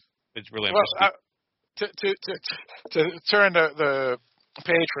think it's really interesting. To turn the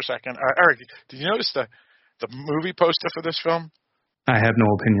page for a second, Eric, did you notice the movie poster for this film? I have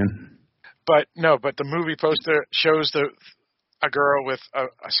no opinion. But the movie poster shows a girl with a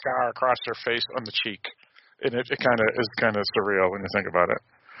scar across her face on the cheek, and it kind of surreal when you think about it.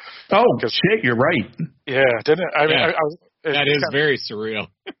 Oh, shit, you're right. Yeah, didn't it? I mean, that is very surreal.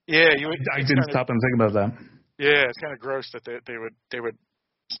 Yeah, I didn't stop and think about that. Yeah, it's kind of gross that they would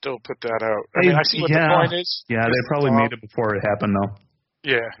still put that out. I mean, I see what the point is. Yeah, they probably made it before it happened, though.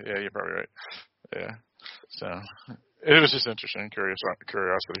 Yeah, you're probably right. Yeah, so it was just interesting,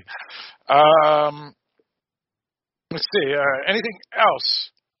 curiosity. Let's see. Anything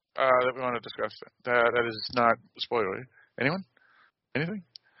else that we want to discuss that is not spoilery? Anyone? Anything?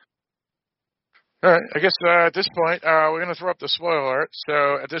 All right, I guess at this point, we're going to throw up the spoiler alert.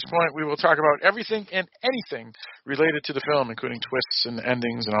 So at this point, we will talk about everything and anything related to the film, including twists and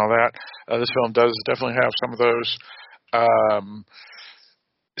endings and all that. This film does definitely have some of those.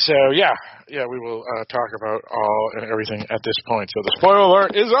 So, we will talk about all and everything at this point. So the spoiler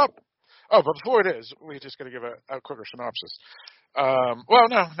alert is up. Oh, but before it is, we just got to give a quicker synopsis. I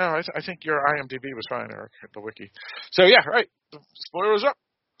think your IMDb was fine, Eric, the wiki. So, right, the spoiler is up.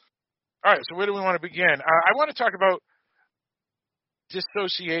 All right, so where do we want to begin? I want to talk about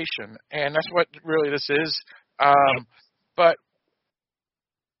dissociation, and that's what really this is. But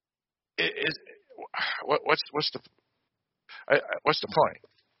what's the point?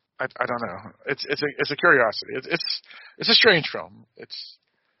 I don't know. It's a curiosity. It's a strange film. It's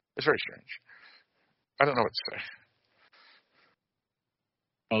very strange. I don't know what to say.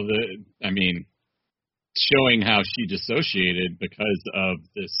 Well, showing how she dissociated because of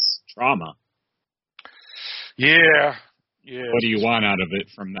this trauma. Yeah. What do you want out of it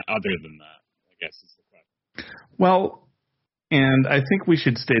from that, other than that? I guess is the question. Well, and I think we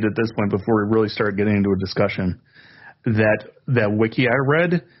should state at this point before we really start getting into a discussion that wiki I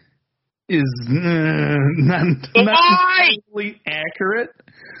read is not entirely accurate.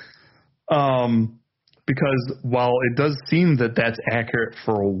 Because while it does seem that that's accurate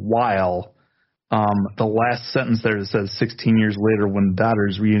for a while, the last sentence there that says 16 years later when the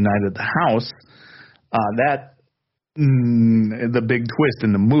daughters reunited at the house, the big twist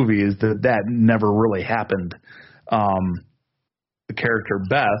in the movie is that never really happened. The character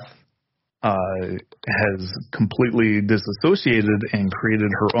Beth has completely disassociated and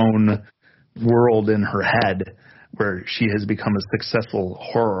created her own world in her head where she has become a successful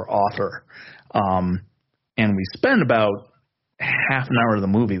horror author. And we spend about half an hour of the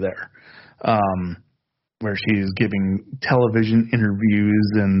movie there, where she's giving television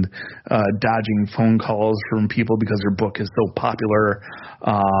interviews and dodging phone calls from people because her book is so popular.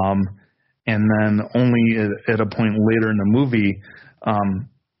 And then only at a point later in the movie,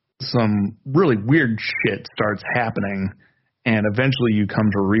 some really weird shit starts happening. And eventually you come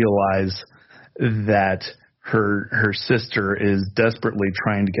to realize that her sister is desperately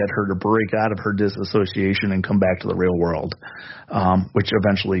trying to get her to break out of her disassociation and come back to the real world, which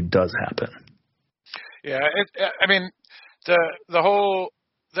eventually does happen. Yeah, there's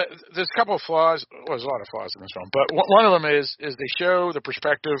a couple of flaws. Well, there's a lot of flaws in this film, but one of them is they show the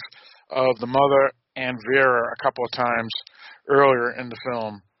perspective of the mother and Vera a couple of times earlier in the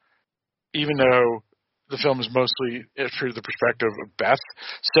film, even though the film is mostly through the perspective of Beth.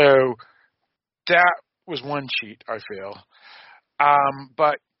 So that was one cheat, I feel.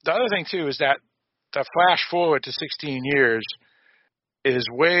 But the other thing, too, is that the flash forward to 16 years is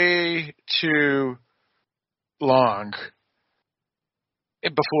way too long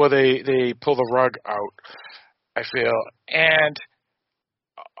before they pull the rug out, I feel. And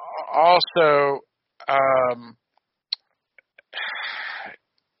also, I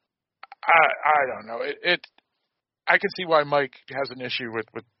don't know. I can see why Mike has an issue with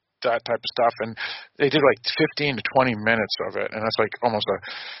that type of stuff, and they did like 15 to 20 minutes of it, and that's like almost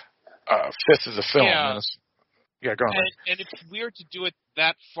a fifth of the film. Yeah, go on. And it's weird to do it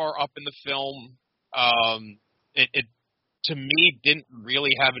that far up in the film. It to me didn't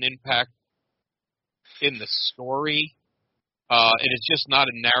really have an impact in the story. And it's just not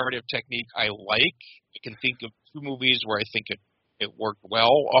a narrative technique I like. I can think of two movies where I think it worked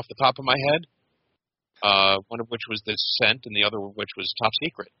well off the top of my head. One of which was The Descent, and the other of which was Top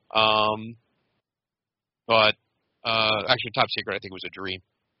Secret. But actually, Top Secret I think was a dream.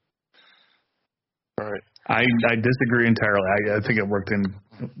 All right. I disagree entirely. I think it worked in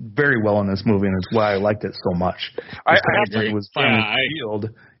very well in this movie, and it's why I liked it so much. I agree. It was finally revealed.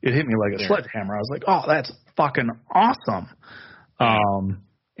 It hit me like a sledgehammer. I was like, "Oh, that's fucking awesome!"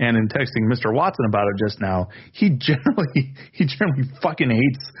 And in texting Mr. Watson about it just now, he generally fucking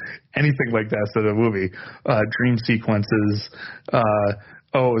hates anything like that in a movie. Dream sequences.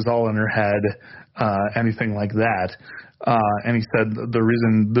 It was all in her head. Anything like that. And he said the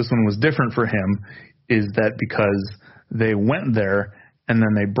reason this one was different for him is that because they went there and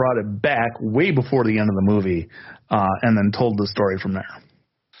then they brought it back way before the end of the movie, and then told the story from there.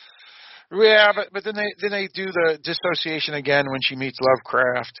 Yeah, but then they do the dissociation again when she meets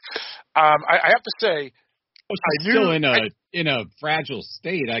Lovecraft. I have to say, she's still in a fragile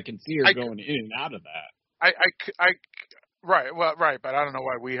state. I can see her going in and out of that. Right, but I don't know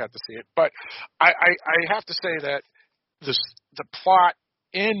why we have to see it. But I have to say that the plot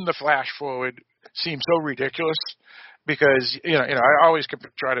in the flash forward seems so ridiculous because I always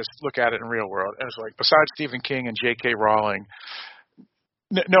try to look at it in real world, and it's like besides Stephen King and J.K. Rowling,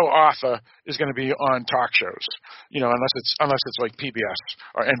 no author is going to be on talk shows, unless it's like PBS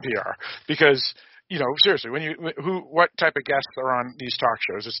or NPR, because seriously, what type of guests are on these talk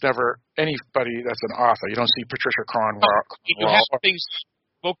shows? It's never anybody that's an author. You don't see Patricia Cornwell. You have things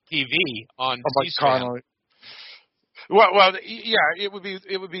book TV on C-SPAN. Well, yeah, it would be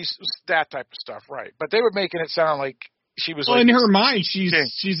that type of stuff, right? But they were making it sound like she was. Well, in her mind, she's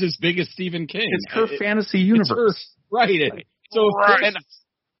as big as Stephen King. It's her fantasy universe, right? So, and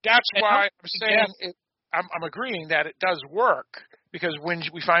that's why I'm saying I'm agreeing that it does work, because when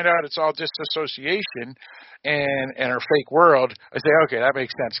we find out it's all disassociation and her fake world, I say, okay, that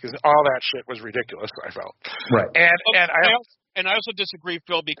makes sense, because all that shit was ridiculous. I felt right, and I also disagree,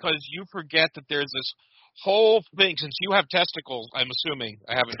 Phil, because you forget that there's this whole thing, since you have testicles, I'm assuming,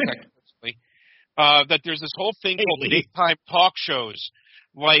 I haven't checked recently, that there's this whole thing called big-time talk shows,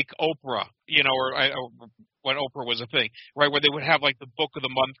 like Oprah, or when Oprah was a thing, right, where they would have like the Book of the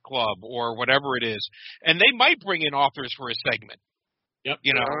Month Club or whatever it is, and they might bring in authors for a segment. Yep.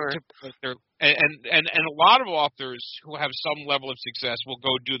 And a lot of authors who have some level of success will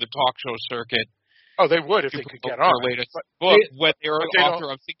go do the talk show circuit. Oh, they would if they could get on. Latest book when they're an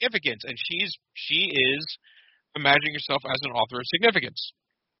author of significance, and she is imagining herself as an author of significance.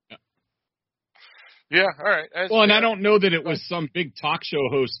 Yeah, all right. And I don't know that it was some big talk show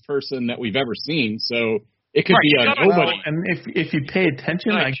host person that we've ever seen, so it could be a nobody. And if you pay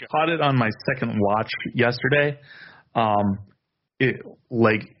attention, I caught it on my second watch yesterday. It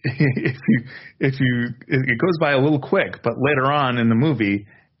goes by a little quick, but later on in the movie,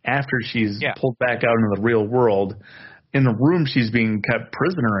 after she's pulled back out into the real world, in the room she's being kept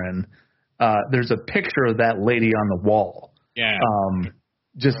prisoner in, there's a picture of that lady on the wall. Yeah.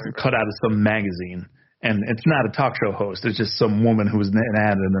 Just cut out of some magazine. And it's not a talk show host. It's just some woman who was an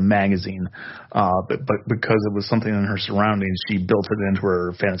ad in a magazine. But because it was something in her surroundings, she built it into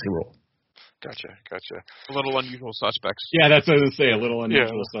her fantasy world. Gotcha. A little unusual suspects. Yeah, that's what I was going to say. A little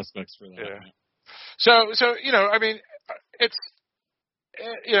unusual suspects for that. Yeah. So I mean, it's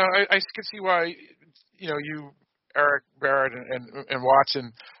I can see why you, Eric, Barrett, and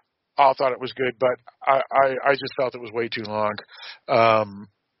Watson all thought it was good, but I just felt it was way too long,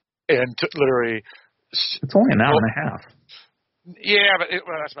 and literally. It's only an hour and a half. Yeah, but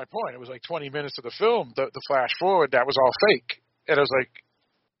that's my point. It was like 20 minutes of the film, the flash forward, that was all fake, and I was like.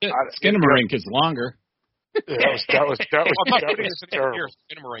 Skinamarink is longer. Yeah, that was terrible.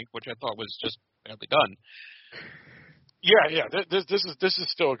 Skinamarink, which I thought was just badly done. Yeah. This is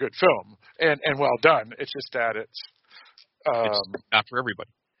still a good film and well done. It's just that it's not for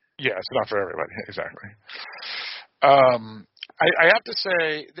everybody. Yeah, it's not for everybody. Exactly. I have to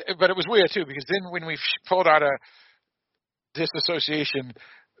say, but it was weird too, because then when we pulled out a disassociation,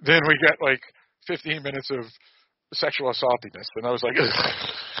 then we get like 15 minutes of sexual assaultiness, and I was like,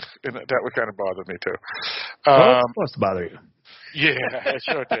 and that would kind of bother me too. It's supposed to bother you. Yeah, it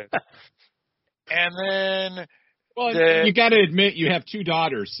sure did. And then, you got to admit you have two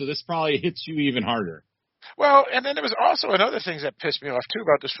daughters, so this probably hits you even harder. Well, and then there was also another thing that pissed me off too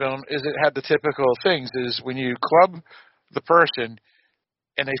about this film is it had the typical things: is when you club the person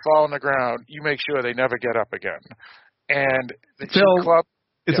and they fall on the ground, you make sure they never get up again. And the club.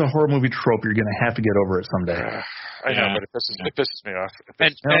 It's a horror movie trope. You're going to have to get over it someday. I know, but it pisses me off.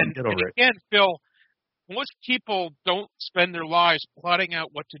 And again, Phil, most people don't spend their lives plotting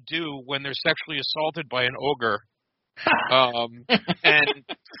out what to do when they're sexually assaulted by an ogre.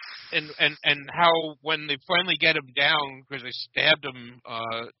 And how when they finally get him down because they stabbed him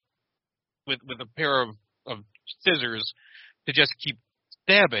with a pair of scissors to just keep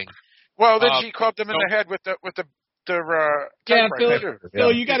stabbing. Well, then she clubbed him in the head with the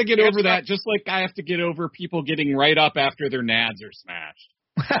Phil, you got to get over that, just like I have to get over people getting right up after their nads are smashed.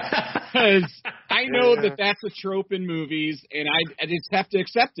 Because I know that that's a trope in movies, and I just have to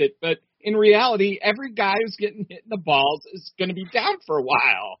accept it. But in reality, every guy who's getting hit in the balls is going to be down for a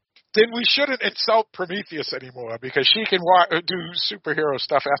while. Then we shouldn't insult Prometheus anymore, because she can do superhero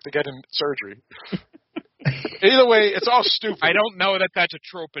stuff after getting surgery. Either way, it's all stupid. I don't know that that's a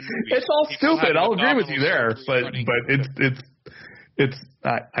trope in movies. It's all stupid. I'll agree with you there, but it's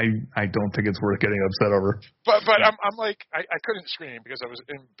I don't think it's worth getting upset over. But I'm like I couldn't scream because I was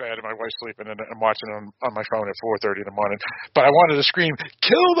in bed and my wife's sleeping and I'm watching on my phone at 4:30 in the morning. But I wanted to scream,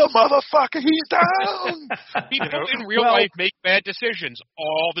 "Kill the motherfucker! He's down!" People in real life make bad decisions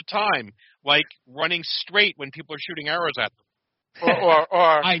all the time, like running straight when people are shooting arrows at them.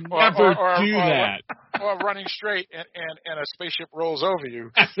 I never do that. Or running straight and a spaceship rolls over you.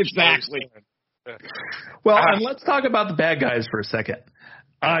 That's exactly. Well, and let's talk about the bad guys for a second.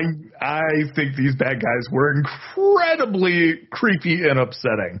 I think these bad guys were incredibly creepy and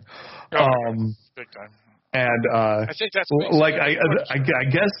upsetting. Big time. And I think that's like I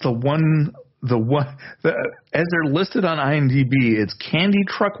guess the one as they're listed on IMDb, it's Candy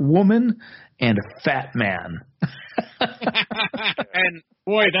Truck Woman and Fat Man. And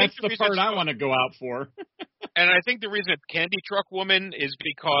boy, that's the part I want to go out for. And I think the reason it's Candy Truck Woman is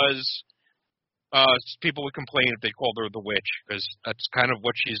because people would complain if they called her the witch, because that's kind of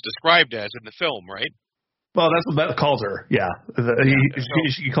what she's described as in the film, right? Well, that's what Beth calls her. Yeah,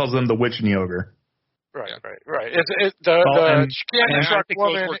 he calls them the witch and the ogre. Right. The Candy Truck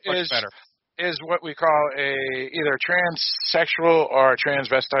Woman is what we call either transsexual or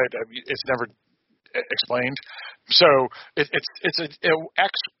transvestite. It's never explained. So it's an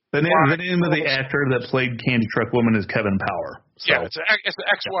ex. The name of the actor that played Candy Truck Woman is Kevin Power. So. Yeah, it's an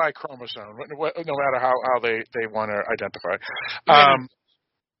XY chromosome, no matter how they want to identify.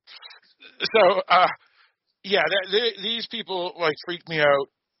 These people like freak me out.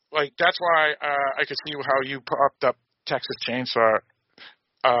 Like that's why I could see how you popped up Texas Chainsaw,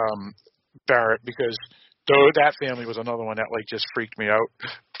 Barrett, because that family was another one that like just freaked me out.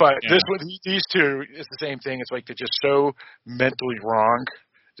 But these two is the same thing. It's like they're just so mentally wrong.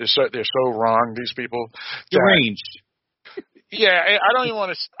 They're so wrong. These people deranged. Yeah, I don't even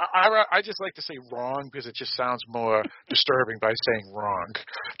want to. I just like to say wrong because it just sounds more disturbing by saying wrong.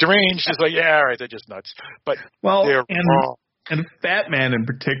 Deranged is like, yeah, all right, they're just nuts. But they're wrong. And Fat Man in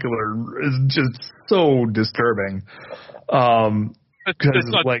particular is just so disturbing. Because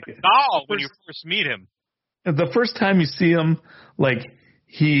like doll when you first meet him. The first time you see him, like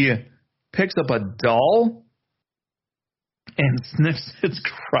he picks up a doll and sniffs its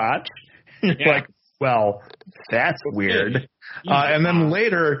crotch. You're like, well, that's weird. And then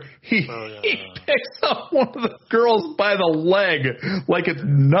later, he picks up one of the girls by the leg like it's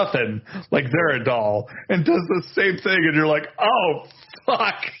nothing, like they're a doll, and does the same thing, and you're like, oh,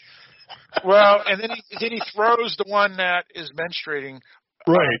 fuck. Well, and then he throws the one that is menstruating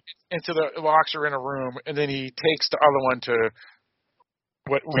into locks her in a room, and then he takes the other one to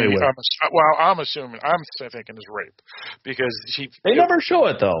I'm assuming, I'm thinking is rape, because they never show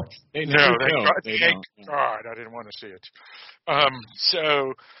it though. Thank God, I didn't want to see it.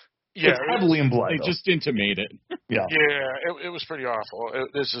 It's heavily in blood. They just intimate it. It was pretty awful.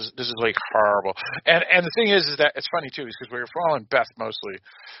 This is like horrible. And the thing is that it's funny too, because we were following Beth mostly,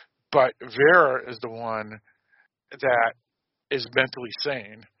 but Vera is the one that is mentally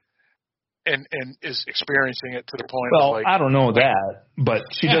sane. And is experiencing it to the point of like... I don't know that, but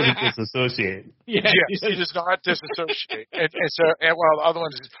she doesn't disassociate. She does not disassociate. and while the other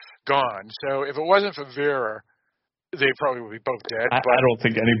one's gone. So if it wasn't for Vera, they probably would be both dead. I don't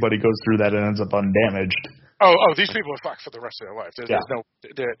think anybody goes through that and ends up undamaged. Oh, these people are fucked for the rest of their life. There's no...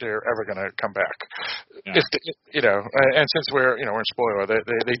 They're ever going to come back. Yeah. And since we're in spoiler,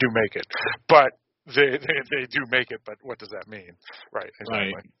 they do make it. But... They do make it, but what does that mean? Right,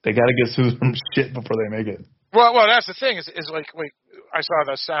 exactly. Right. They got to get through some shit before they make it. Well, that's the thing. Is like I saw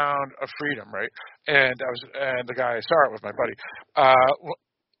the Sound of Freedom, right? And the guy I saw it with my buddy.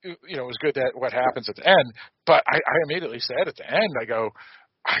 It was good that what happens at the end, but I immediately said at the end, I go,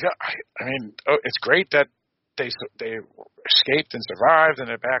 I mean, it's great that they escaped and survived and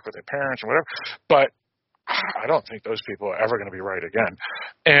they're back with their parents and whatever, but I don't think those people are ever going to be right again.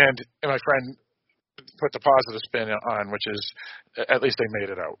 And my friend put the positive spin on, which is at least they made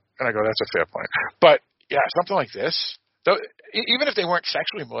it out. And I go, that's a fair point. But yeah, something like this, though, even if they weren't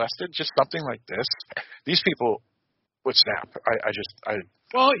sexually molested, just something like this, these people would snap.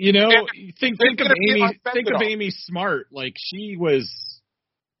 Well, think of Amy Smart. Like she was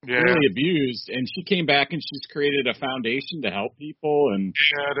really abused, and she came back and she's created a foundation to help people. And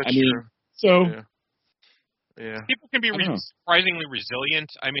that's true. So. Yeah. People can be surprisingly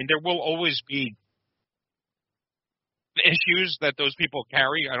resilient. I mean, there will always be issues that those people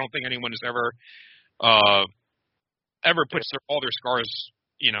carry. I don't think anyone has ever puts all their scars,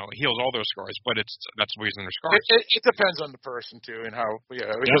 heals all those scars, but that's the reason they're scars. It depends on the person too, and how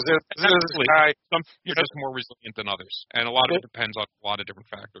because some you're just more resilient than others, and a lot of it depends on a lot of different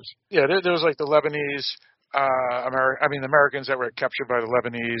factors. Yeah, there was like the Lebanese. The Americans that were captured by the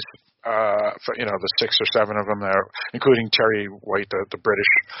Lebanese, the 6 or 7 of them there, including Terry White, the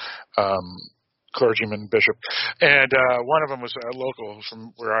British clergyman bishop, and one of them was a local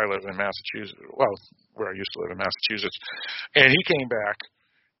from where I live in Massachusetts. Well, where I used to live in Massachusetts, and he came back,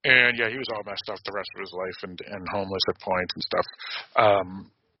 and he was all messed up the rest of his life and homeless at points and stuff.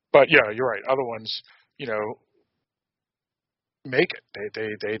 But yeah, you're right. Other ones, make it.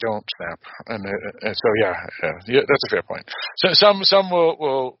 They don't snap, and so yeah, that's a fair point. So some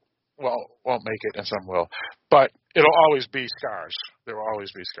will won't make it, and some will, but it'll always be scars. There will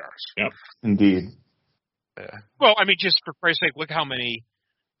always be scars. Yep, indeed. Yeah. Well, I mean, just for Christ's sake, look how many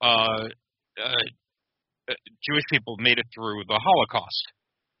Jewish people made it through the Holocaust.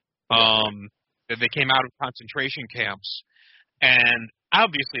 They came out of concentration camps, and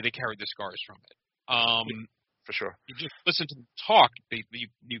obviously they carried the scars from it. For sure. You just listen to them talk;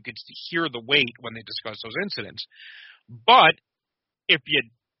 you could hear the weight when they discuss those incidents. But if you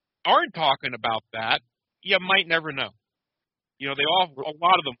aren't talking about that, you might never know. A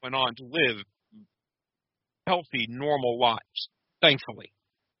lot of them went on to live healthy, normal lives, thankfully.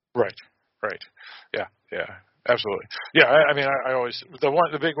 Right. Yeah, absolutely. Yeah, I mean, I always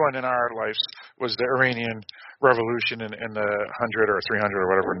the big one in our lives was the Iranian Revolution in the 100 or 300 or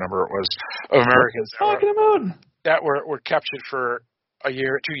whatever number it was of Americans that were captured for a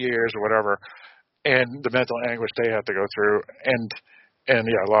year, 2 years, or whatever, and the mental anguish they had to go through, and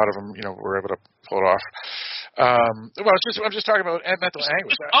yeah, a lot of them, were able to pull it off. I'm just talking about mental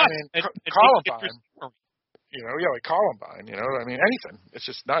anguish. I mean, Columbine. Like Columbine, I mean, anything. It's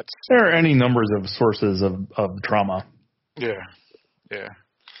just nuts. There are any numbers of sources of trauma. Yeah,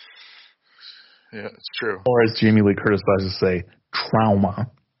 it's true. Or as Jamie Lee Curtis likes to say,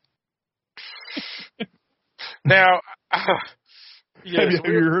 trauma. Now, have you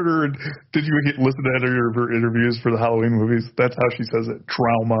heard her? Did you listen to any of her interviews for the Halloween movies? That's how she says it,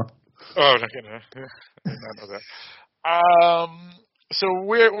 trauma. Oh, I did not know that. So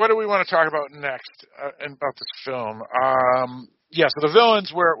what do we want to talk about next about this film? So the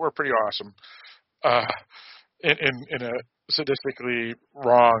villains were pretty awesome, in a sadistically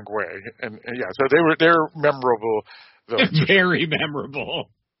wrong way, and so they're memorable villains. Very memorable.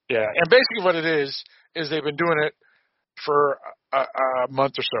 Yeah, and basically what it is they've been doing it for a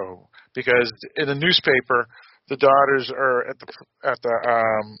month or so, because in the newspaper the daughters are at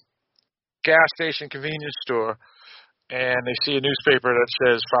the gas station convenience store. And they see a newspaper that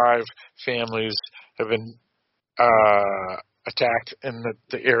says 5 families have been attacked in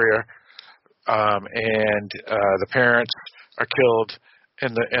the area, and the parents are killed,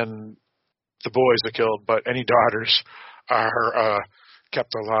 and the boys are killed, but any daughters are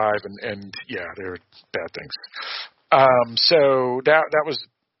kept alive, and they're bad things. So that was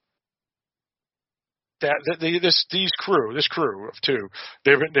that. This crew of 2,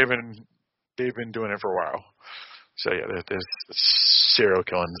 they've been doing it for a while. So there's serial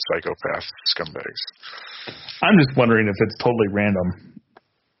killing psychopath scumbags. I'm just wondering if it's totally random.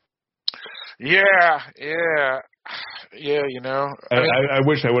 Yeah. I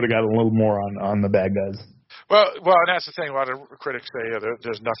wish I would have got a little more on the bad guys. Well, and that's the thing. A lot of critics say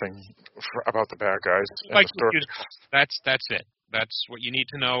there's nothing about the bad guys. That's it. That's what you need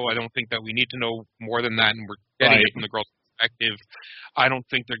to know. I don't think that we need to know more than that, and we're getting it from the girl's perspective. I don't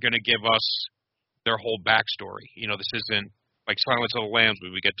think they're going to give us their whole backstory. This isn't like Silence of the Lambs,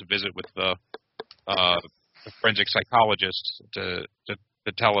 where we get to visit with the forensic psychologist to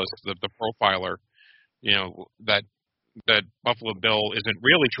tell us, the profiler, that Buffalo Bill isn't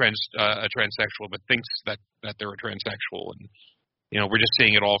really a transsexual, but thinks that they're a transsexual, and we're just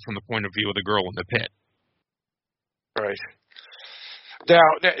seeing it all from the point of view of the girl in the pit. Right. Now,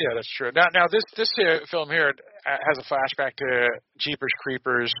 that's true. Now this film here has a flashback to Jeepers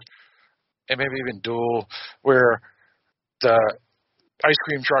Creepers, and maybe even Duel, where the ice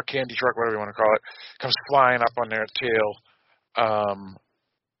cream truck, candy truck, whatever you want to call it, comes flying up on their tail.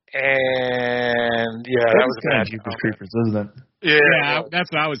 And that was a bad Jeepers Creepers, isn't it? Yeah,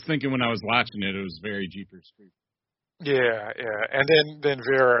 that's what I was thinking when I was watching it. It was very Jeepers Creepers. Yeah. And then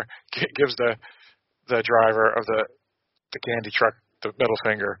Vera gives the driver of the candy truck the middle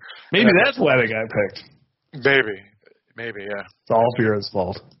finger. Maybe that's why they got picked. Maybe, yeah. It's all Vera's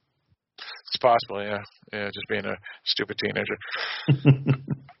fault. It's possible, yeah. Yeah, just being a stupid teenager.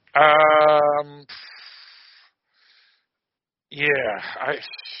 I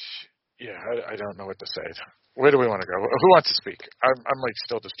don't know what to say. Where do we want to go? Who wants to speak? I'm like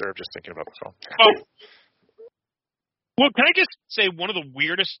still disturbed just thinking about the film. Well, can I just say one of the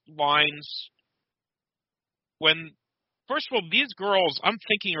weirdest lines when, first of all, these girls, I'm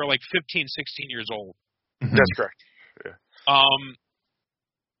thinking are like 15, 16 years old. That's correct. Yeah.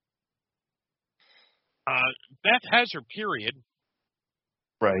 Beth has her period.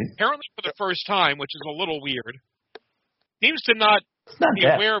 Right. Apparently for the first time, which is a little weird. Seems to not be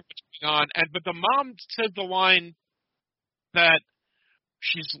aware of what's going on. But the mom said the line that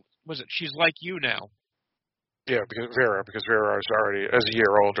she's like you now. Yeah, because Vera is already as a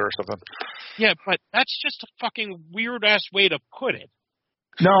year older or something. Yeah, but that's just a fucking weird-ass way to put it.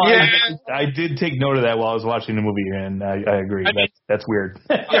 No, yeah. I did take note of that while I was watching the movie, and I agree. That's weird.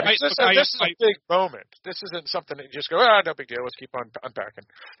 Yeah, this is a big moment. This isn't something that you just go, no big deal, let's keep on unpacking.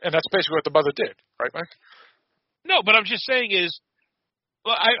 And that's basically what the mother did, right, Mike? No, but I'm just saying is,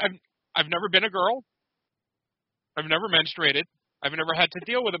 well, I've never been a girl. I've never menstruated. I've never had to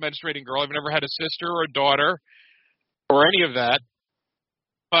deal with a menstruating girl. I've never had a sister or a daughter or any of that.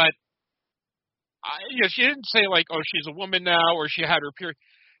 But she didn't say like, oh, she's a woman now or she had her period.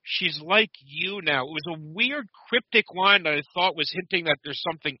 She's like you now. It was a weird cryptic line that I thought was hinting that there's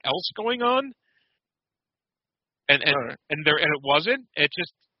something else going on. And it wasn't. It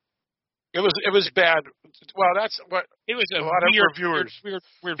was bad. Well, that's what it was. A lot of reviewers. Weird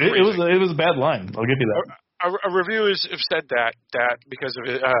it was a bad line. I'll give you that. Reviewers have said that because of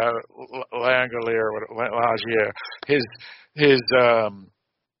Laugier, his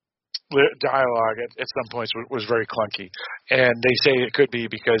dialogue at some points was very clunky, and they say it could be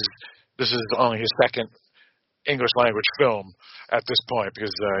because this is only his second English language film at this point,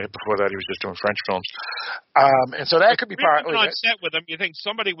 because before that he was just doing French films, and so that could be partly. On set with him, you think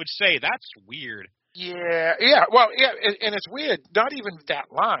somebody would say that's weird. Yeah, well, and it's weird, not even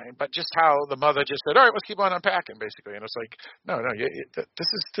that line, but just how the mother just said, all right, let's keep on unpacking, basically, and it's like, no, this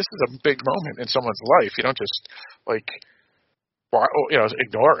is a big moment in someone's life. You don't just, like,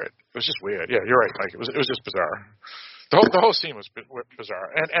 ignore it. It was just weird. Yeah, you're right, Mike. It was just bizarre. The whole scene was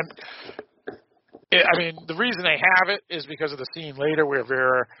bizarre, and I mean, the reason they have it is because of the scene later where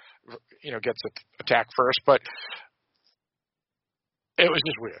Vera, gets attacked first, but it was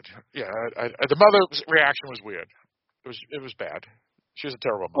just weird. Yeah, the mother's reaction was weird. It was bad. She was a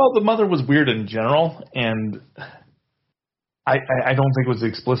terrible mother. Well, the mother was weird in general, and I don't think it was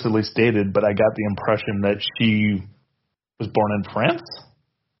explicitly stated, but I got the impression that she was born in France.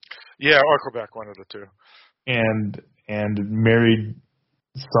 Yeah, or Quebec, one of the two. And married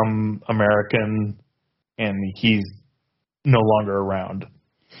some American, and he's no longer around.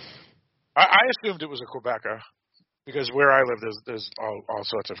 I assumed it was a Quebecer. Because where I live, there's all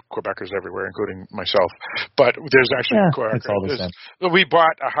sorts of Quebecers everywhere, including myself. But there's actually Quebecers. It's all the same. We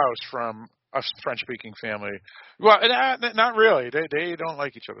bought a house from a French-speaking family. Well, not really. They don't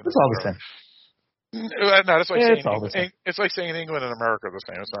like each other. It's all the same. No, it's like saying England and America are the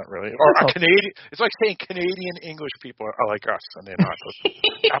same. It's not really. Or a Canadian. It's like saying Canadian English people are like us, and they're not.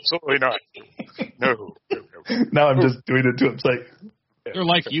 Absolutely not. No. Now I'm just doing it to him. It's like they're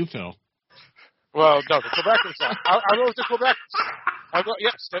like you, Phil. Well, no, the Quebecers are. I go with the Quebecers.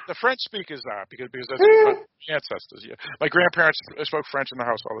 Yes, the French speakers are, because that's my ancestors. Yeah, my grandparents spoke French in the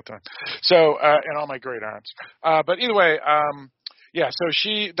house all the time. So, and all my great aunts. But either way, so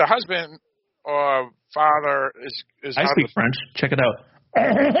the husband or father is. I speak French. Check it out.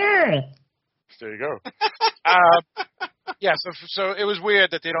 There you go. So it was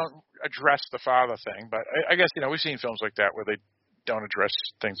weird that they don't address the father thing, but I guess we've seen films like that where they don't address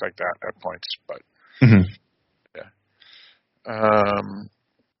things like that at points, but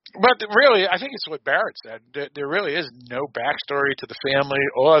but really, I think it's what Barrett said. There really is no backstory to the family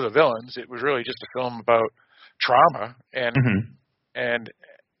or the villains. It was really just a film about trauma and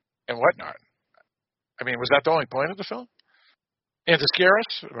whatnot. I mean, was that the only point of the film? And to scare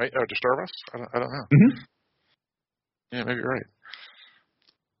us, right, or disturb us? I don't know. Mm-hmm. Yeah, maybe you're right.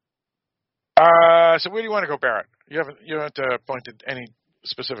 So where do you want to go, Barrett? You haven't pointed any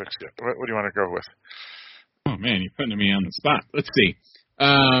specifics yet. What do you want to go with? Oh man, you're putting me on the spot. Let's see.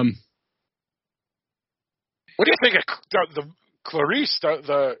 What do you think of the Clarice,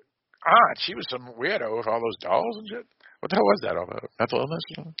 the aunt? She was some weirdo with all those dolls and shit. What the hell was that? All the mental illness?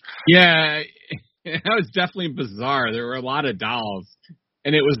 Yeah, that was definitely bizarre. There were a lot of dolls,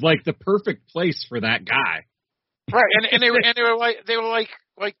 and it was like the perfect place for that guy. Right, and they were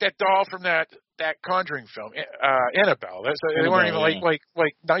like that doll from that Conjuring film, Annabelle. They weren't even like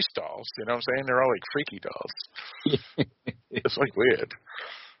nice dolls. You know what I'm saying? They're all like freaky dolls. It's like weird.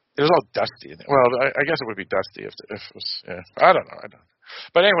 It was all dusty. Well, I guess it would be dusty if it was. Yeah, I don't know.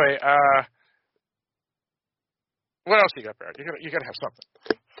 But anyway, what else you got, Barrett? You got to have something.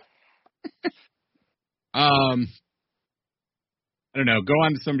 I don't know. Go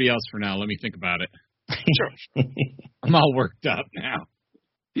on to somebody else for now. Let me think about it. Sure. I'm all worked up now.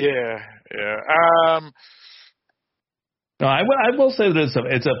 Yeah. No, I will say that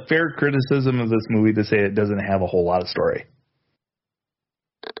it's a fair criticism of this movie to say it doesn't have a whole lot of story.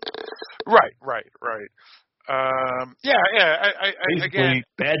 Right. Again,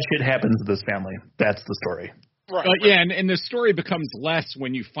 bad shit happens to this family. That's the story. Right. But yeah, and the story becomes less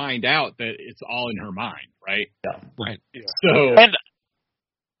when you find out that it's all in her mind, right? Yeah. Right. Yeah. So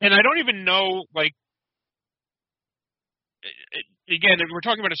and I don't even know, like, again, we're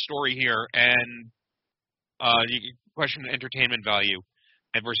talking about a story here, and you question entertainment value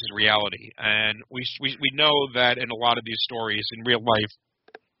and versus reality, and we know that in a lot of these stories in real life,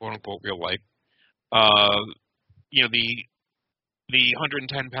 quote unquote real life, you know, the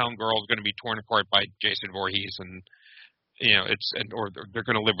 110-pound girl is going to be torn apart by Jason Voorhees, and you know or they're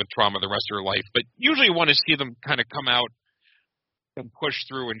going to live with trauma the rest of their life. But usually, you want to see them kind of come out and push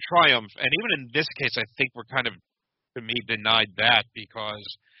through and triumph. And even in this case, I think we're kind of, to me, denied that, because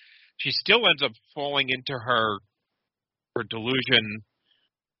she still ends up falling into her delusion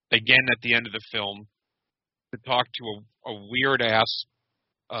again at the end of the film to talk to a weird ass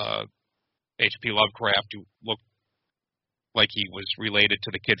H.P. Lovecraft who looked like he was related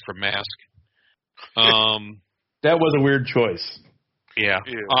to the kid from Mask. That was a weird choice. Yeah.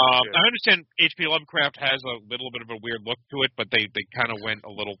 I understand H.P. Lovecraft has a little bit of a weird look to it, but they kind of went a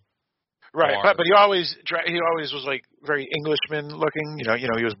little right. far. But he always was like very Englishman looking. You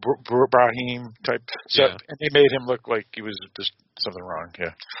know, he was Brahim type. So and they made him look like he was just something wrong.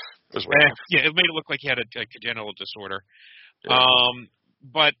 Yeah. It made it look like he had a congenital disorder. Yeah.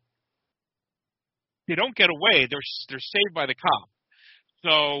 But they don't get away. They're saved by the cop.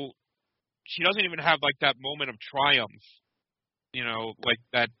 So she doesn't even have like that moment of triumph, you know, like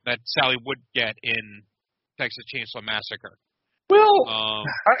that Sally would get in Texas Chainsaw Massacre. Well,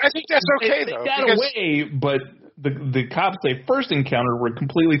 I think that's okay they though. They got away, but the cops they first encountered were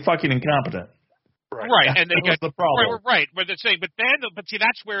completely fucking incompetent. Right, and they got the problem. Right, but they're saying, but see,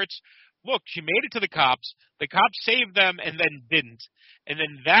 that's where it's. Look, she made it to the cops. The cops saved them, and then didn't. And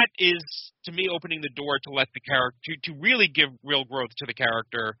then that is, to me, opening the door to let the character to really give real growth to the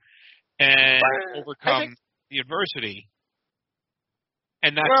character and overcome the adversity.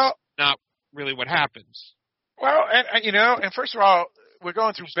 And that's not really what happens. Well, and first of all, we're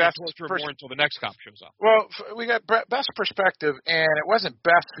going through Beth's more until the next cop shows up. Well, we got Beth's perspective, and it wasn't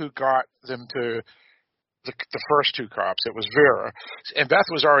Beth who got them to the first two cops. It was Vera, and Beth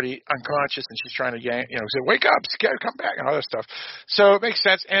was already unconscious, and she's trying to say, "Wake up, come back," and all that stuff. So it makes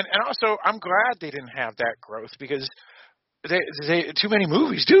sense, and also I'm glad they didn't have that growth, because they too many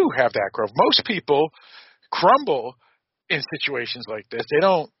movies do have that growth. Most people crumble in situations like this. They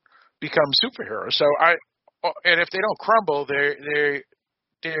don't become superheroes. So and if they don't crumble,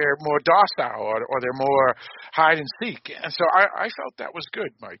 they're more docile, or they're more hide and seek. And so I felt that was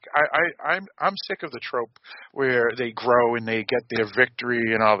good, Mike. I'm sick of the trope where they grow and they get their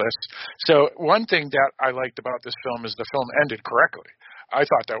victory and all this. So one thing that I liked about this film is the film ended correctly. I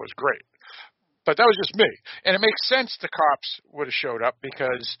thought that was great. But that was just me. And it makes sense the cops would have showed up,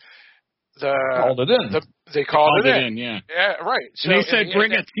 because called it in. They called it in. Yeah, right. So they said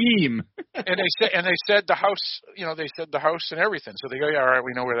bring a team. and they said the house. They said the house and everything. So they go, yeah, all right,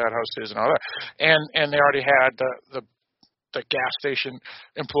 we know where that house is and all that. And they already had the gas station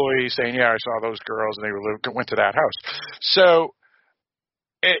employee saying, yeah, I saw those girls and they went to that house. So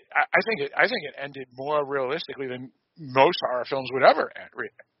I think it ended more realistically than most horror films would ever end.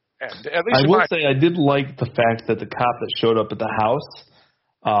 At least I will say I did like the fact that the cop that showed up at the house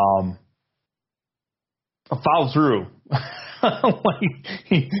followed through.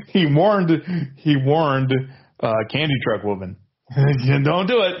 he warned Candy Truck Woman, don't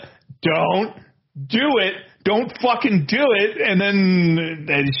do it. Don't do it. Don't fucking do it. And then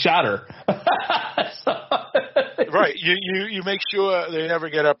they shot her. Right. You make sure they never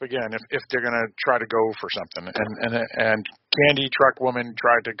get up again if they're going to try to go for something. And Candy Truck Woman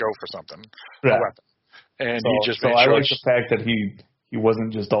tried to go for something. Yeah. A weapon. And he just made I sure. like the fact that he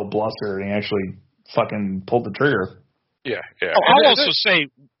wasn't just all bluster and he actually fucking pulled the trigger. Yeah. I'll also say,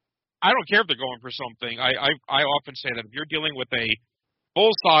 I don't care if they're going for something. I often say that if you're dealing with a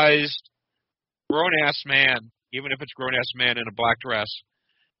full-sized, grown-ass man, even if it's grown-ass man in a black dress,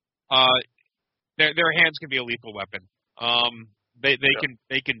 their hands can be a lethal weapon. They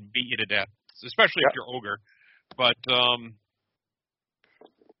can beat you to death, especially if you're ogre. But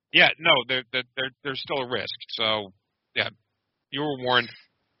there's still a risk. So yeah, you were warned.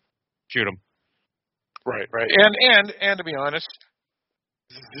 Shoot them. Right. And to be honest,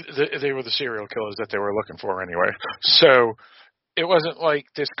 they were the serial killers that they were looking for anyway. So it wasn't like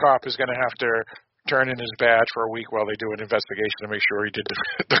this cop is going to have to turn in his badge for a week while they do an investigation to make sure he did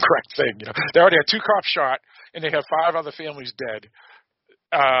the correct thing. They already had 2 cops shot, and they have 5 other families dead.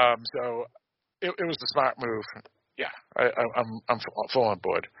 So it was the smart move. Yeah, I'm full on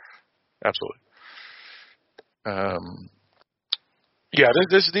board. Absolutely. Yeah,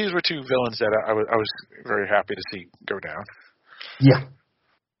 these were two villains that I was very happy to see go down. Yeah.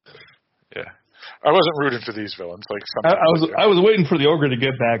 Yeah. I wasn't rooting for these villains. Like I was waiting for the ogre to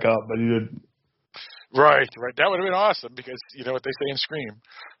get back up, but he didn't. Right. That would have been awesome because you know what they say in Scream.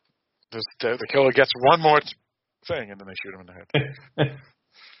 The killer gets one more thing and then they shoot him in the head.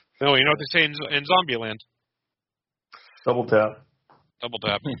 No, you know what they say in Zombieland? Double tap.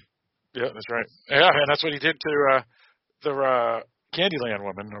 Yeah, that's right. Yeah, and that's what he did to the Candyland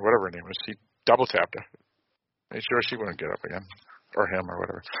woman or whatever her name was. He double tapped her. Made sure she wouldn't get up again. Or him or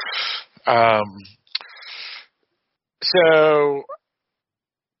whatever. So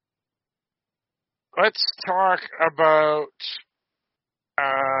let's talk about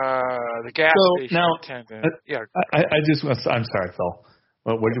the gas station attendant. I'm sorry, Phil.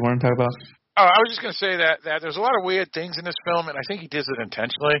 What did you want to talk about? Oh, I was just going to say that there's a lot of weird things in this film, and I think he did it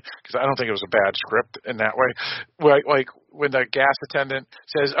intentionally because I don't think it was a bad script in that way. Like when the gas attendant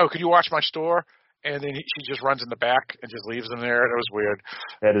says, "Oh, could you watch my store?" and then she just runs in the back and just leaves them there. That was weird.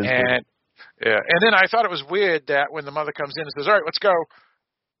 That is weird. Yeah, and then I thought it was weird that when the mother comes in and says, "All right, let's go,"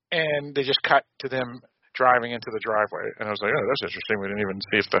 and they just cut to them driving into the driveway, and I was like, "Oh, that's interesting." We didn't even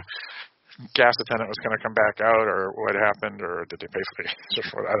see if the gas attendant was going to come back out or what happened, or did they pay for the answer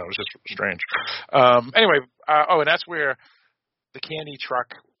for it? I don't know. It was just strange. Anyway, and that's where the candy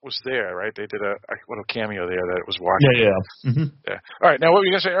truck was there, right? They did a little cameo there that it was watching. Yeah. Mm-hmm. Yeah. All right. Now, what were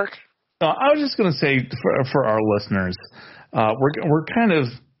you going to say, Eric? I was just going to say for our listeners, we're kind of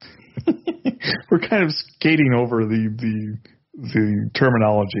we're kind of skating over the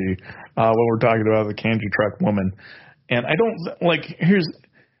terminology when we're talking about the candy truck woman, and I don't like.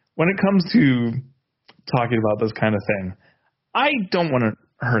 When it comes to talking about this kind of thing, I don't want to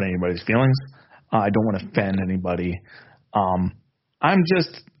hurt anybody's feelings. I don't want to offend anybody. I'm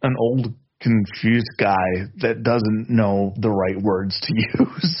just an old, confused guy that doesn't know the right words to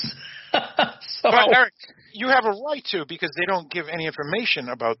use. Well, Eric, you have a right to because they don't give any information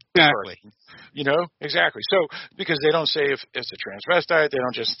about the person. You know? Exactly. So, because they don't say if it's a transvestite, they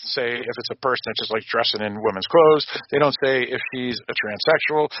don't just say if it's a person that's just like dressing in women's clothes, they don't say if she's a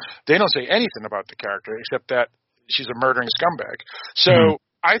transsexual, they don't say anything about the character except that she's a murdering scumbag. So,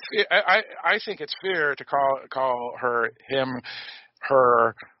 I think it's fair to call her, him,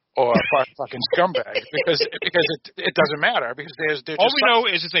 her, or fucking scumbag because it doesn't matter because they're all we know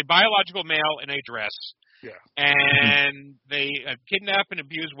is it's a biological male in a dress. Yeah. And they kidnap and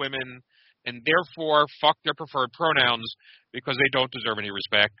abuse women and therefore fuck their preferred pronouns because they don't deserve any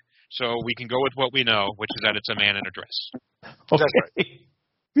respect. So we can go with what we know, which is that it's a man in a dress. Okay. That's right.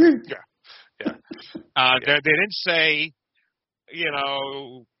 Yeah. They didn't say,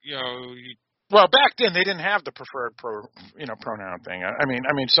 Well, back then they didn't have the preferred pronoun thing. I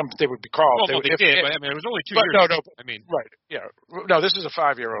mean, some they would be called. Well, they did, but I mean, it was only 2 years. No. I mean, right? Yeah. No, this is a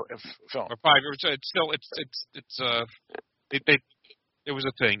 5-year-old film. Or 5 years. It's still it was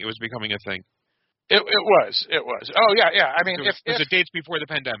a thing. It was becoming a thing. It was. Oh yeah. I mean, it was the dates before the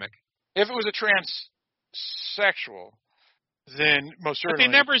pandemic. If it was a transsexual, then most certainly.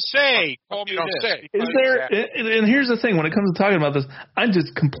 But they never say. Call me this. Say. Is there? And here's the thing: when it comes to talking about this, I'm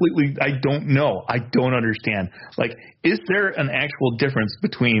just completely. I don't know. I don't understand. Like, is there an actual difference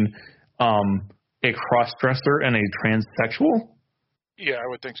between a cross-dresser and a transsexual? Yeah, I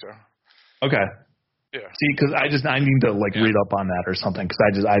would think so. Okay. Yeah. See, because I need to read up on that or something because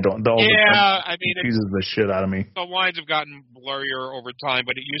I don't. I mean, it confuses the shit out of me. The lines have gotten blurrier over time,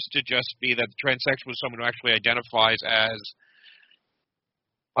 but it used to just be that the transsexual is someone who actually identifies as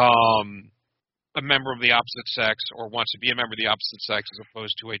a member of the opposite sex or wants to be a member of the opposite sex as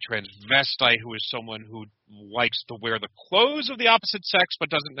opposed to a transvestite who is someone who likes to wear the clothes of the opposite sex but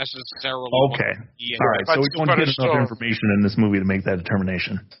doesn't necessarily want to be all right, so we don't get enough information in this movie to make that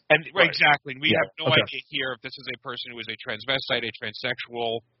determination. And exactly. We have no idea here if this is a person who is a transvestite, a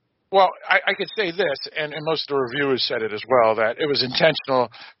transsexual. Well, I could say this, and most of the reviewers said it as well, that it was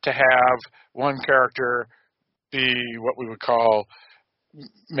intentional to have one character be what we would call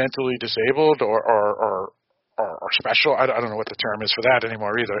mentally disabled or special. I don't know what the term is for that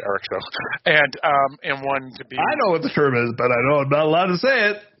anymore either, Eric. So, and one to be. I know what the term is, but I know I'm not allowed to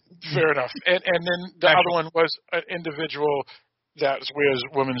say it. Fair enough. And then the other one was an individual that wears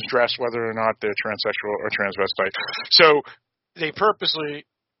women's dress, whether or not they're transsexual or transvestite. So they purposely,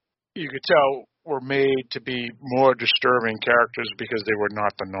 you could tell, were made to be more disturbing characters because they were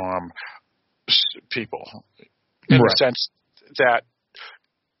not the norm people, in the sense that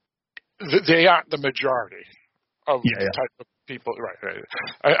they aren't the majority of the type of people. Right.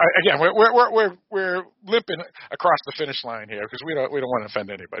 Again, we're limping across the finish line here because we don't want to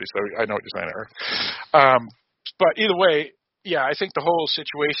offend anybody. So I know what you're saying, Eric. But either way, yeah, I think the whole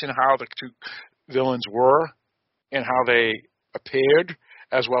situation, how the two villains were and how they appeared,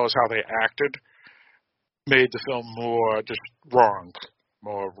 as well as how they acted, made the film more just wrong.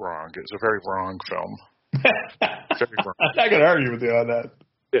 More wrong. It was a very wrong film. Very wrong. I'm not going to argue with you on that.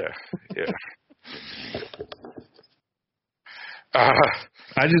 Yeah.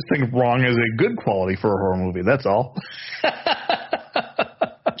 I just think wrong is a good quality for a horror movie. That's all.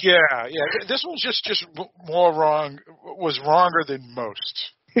 Yeah. This one's just more wrong. Was wronger than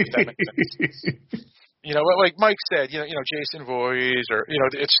most. If that makes sense. You know, like Mike said, you know, Jason Voorhees, or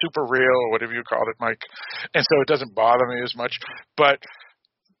it's super real, or whatever you called it, Mike, and so it doesn't bother me as much. But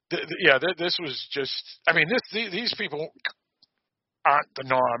this was just. I mean, these people aren't the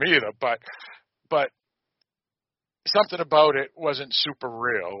norm either, but something about it wasn't super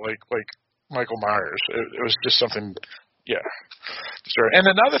real, like Michael Myers. It was just something, disturbing. And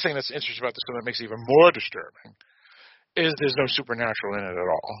another thing that's interesting about this film that makes it even more disturbing is there's no supernatural in it at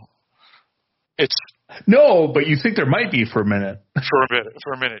all. It's no, but you think there might be for a minute. For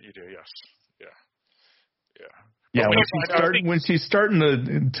a minute, you do. Yes. Yeah. When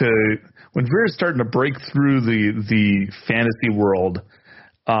Vera's starting to break through the fantasy world,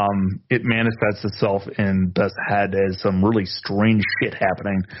 it manifests itself in Beth's head as some really strange shit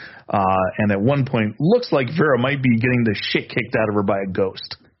happening. And at one point, looks like Vera might be getting the shit kicked out of her by a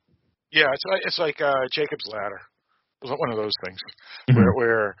ghost. Yeah, it's like Jacob's Ladder. It was one of those things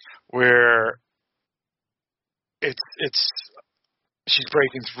where it's she's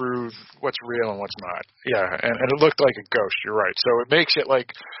breaking through what's real and what's not. Yeah, and it looked like a ghost. You're right. So it makes it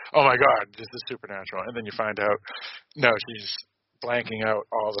like, oh my God, this is supernatural. And then you find out, no, she's blanking out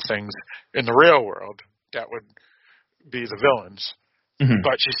all the things in the real world that would be the villains. Mm-hmm.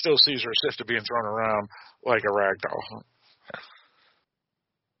 But she still sees her sister being thrown around like a rag doll.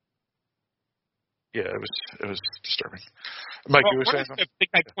 Yeah, it was disturbing. Mike, you were saying something? I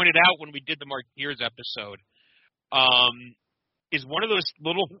think I pointed out when we did the Martyrs episode is one of those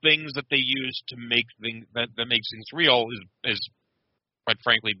little things that they use to make things that makes things real is quite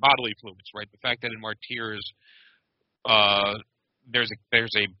frankly bodily fluids, right? The fact that in Martyrs there's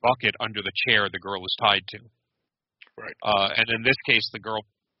a bucket under the chair the girl is tied to, right? And in this case, the girl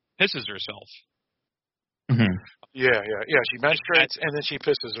pisses herself. Mm-hmm. Yeah. She menstruates and then she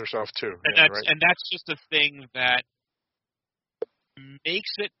pisses herself too. And that's just a thing that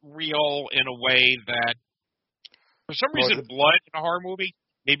makes it real in a way that, for some reason, blood in a horror movie,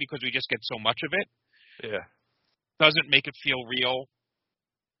 maybe because we just get so much of it, doesn't make it feel real.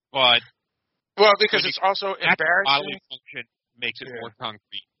 But because it's also embarrassing. Bodily function makes it more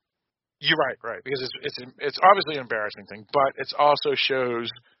concrete. You're right. Because it's obviously an embarrassing thing, but it also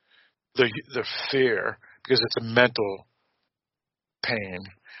shows the fear, because it's a mental pain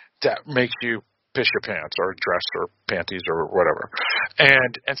that makes you piss your pants or dress or panties or whatever.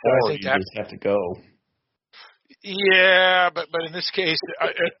 And so I think you just have to go. Yeah, but in this case,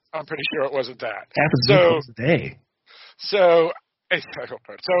 I'm pretty sure it wasn't that. Happens twice a day. So that's why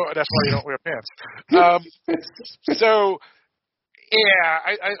you don't wear pants.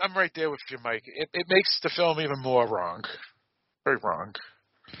 I'm right there with you, Mike. It makes the film even more wrong. Very wrong.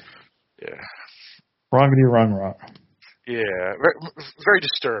 Yeah. Wrong. Yeah, very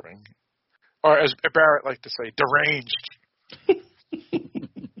disturbing. Or as Barrett liked to say, deranged.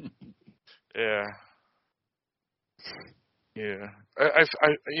 Yeah.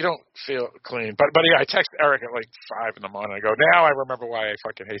 You don't feel clean, but I text Eric at like 5 in the morning. I go, now I remember why I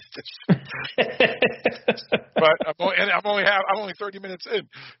fucking hate this. But I'm only 30 minutes in,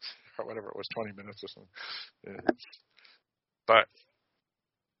 or whatever it was, 20 minutes or something. Yeah. But.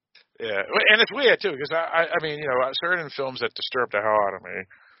 Yeah, and it's weird too, because I mean, certain films that disturb the hell out of me,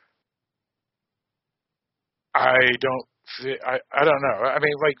 I don't know. I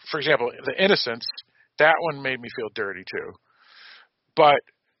mean, like, for example, The Innocents, that one made me feel dirty too. But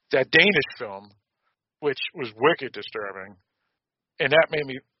that Danish film, which was wicked disturbing, and that made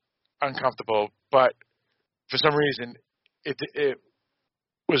me uncomfortable. But for some reason, it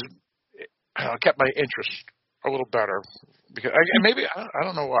kept my interest a little better, because I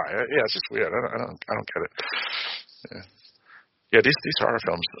don't know why. Yeah, it's just weird. I don't get it. Yeah, these horror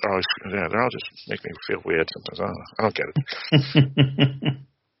films are always they all just make me feel weird sometimes. I don't get it.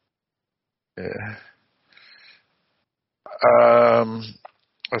 Yeah.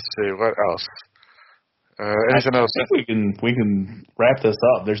 Let's see what else. Anything else? I think we can wrap this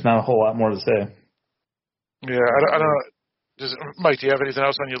up. There's not a whole lot more to say. Yeah, I don't know. Mike, do you have anything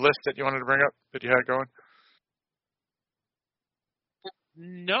else on your list that you wanted to bring up that you had going?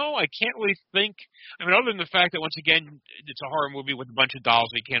 No, I can't really think. I mean, other than the fact that, once again, it's a horror movie with a bunch of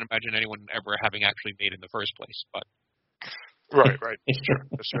dolls we can't imagine anyone ever having actually made in the first place. But Right.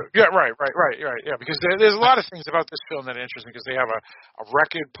 That's true. Yeah, right. Yeah, because there's a lot of things about this film that are interesting because they have a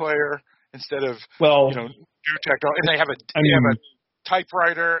record player instead of new technology, and they have a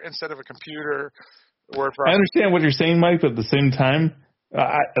typewriter instead of a computer. Word processor. I understand what you're saying, Mike, but at the same time,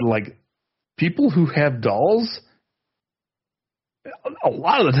 like people who have dolls, a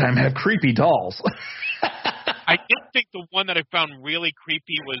lot of the time have creepy dolls. I did think the one that I found really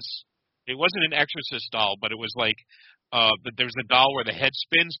creepy was, it wasn't an Exorcist doll, but it was like, there's a doll where the head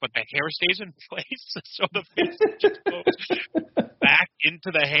spins, but the hair stays in place, so the face just goes back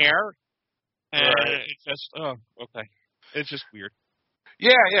into the hair, and it's just, okay. It's just weird.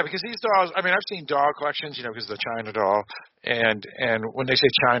 Yeah, because these dolls, I mean, I've seen doll collections, because the China doll, and when they say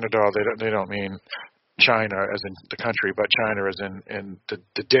China doll, they don't mean China as in the country, but China as in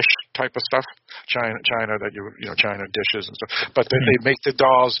the dish type of stuff. China that China dishes and stuff. But they make the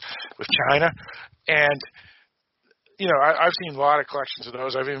dolls with China, and I've seen a lot of collections of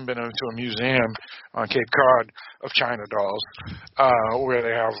those. I've even been into a museum on Cape Cod of China dolls, where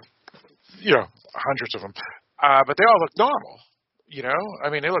they have hundreds of them, but they all look normal. I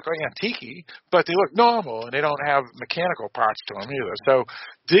mean, they look like antique, but they look normal, and they don't have mechanical parts to them either. So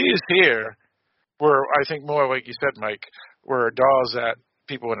these here were, I think, more like you said, Mike, were dolls that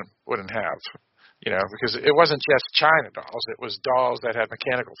people wouldn't have, because it wasn't just China dolls. It was dolls that had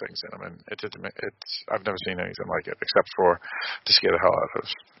mechanical things in them, and I've never seen anything like it, except for to scare the hell out of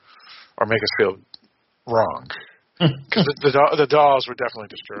us or make us feel wrong, because the dolls were definitely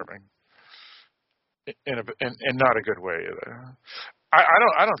disturbing. In not a good way either.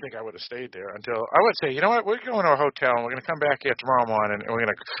 I don't think I would have stayed there until I would say, you know what, we're going to a hotel and we're going to come back here tomorrow morning and we're going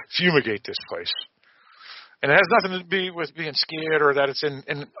to fumigate this place. And it has nothing to do with being scared or that it's in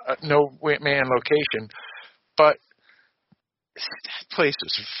no man location, but that place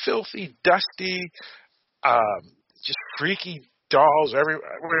is filthy, dusty, just freaky dolls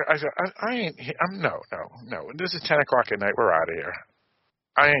everywhere. No. This is 10 o'clock at night. We're out of here.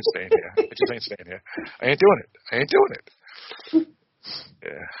 I ain't staying here. I just ain't staying here. I ain't doing it.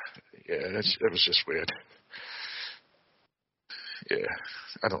 Yeah. It was just weird. Yeah,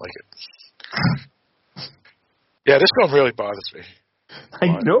 I don't like it. Yeah, this film really bothers me.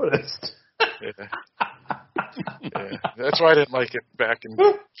 I noticed. Yeah. That's why I didn't like it back in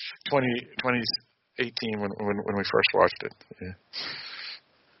 2018 when we first watched it. Yeah.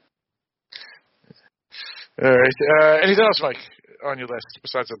 All right. Anything else, Mike, on your list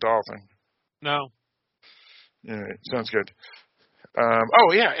besides the doll thing? No. All right, sounds good. And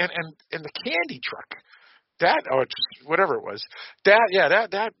the candy truck, whatever it was,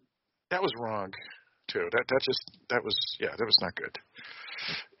 that was wrong too. That was not good.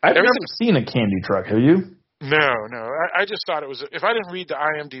 I've never seen a candy truck. Have you? No. I just thought it was. If I didn't read the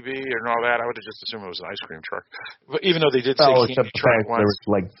IMDb and all that, I would have just assumed it was an ice cream truck. But even though they did say candy truck once, there was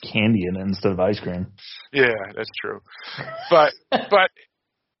like candy in it instead of ice cream. Yeah, that's true. But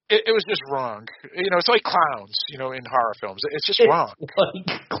it was just wrong. It's like clowns. In horror films, it's just wrong. Like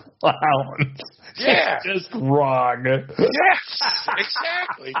clowns. Yeah, it's just wrong. Yes,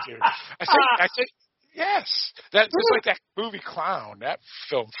 exactly, dude. I think. Yes, that's just like that movie Clown. That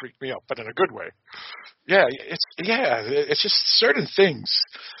film freaked me out, but in a good way. Yeah, it's just certain things,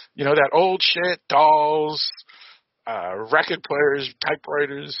 that old shit, dolls, record players,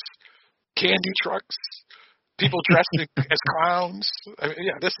 typewriters, candy trucks, people dressed as clowns. I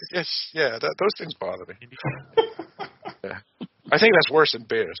mean, those things bother me. Yeah. I think that's worse than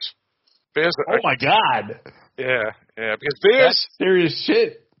Bears. Bears. Oh my God. Yeah, because Bears. That's serious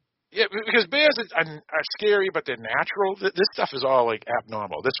shit. Yeah, because bears are scary, but they're natural. This stuff is all like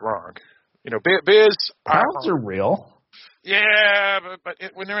abnormal. That's wrong. Bears. Clowns are real. Yeah, but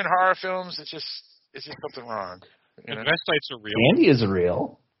when they're in horror films, it's just something wrong. Transvestites are real. Candy is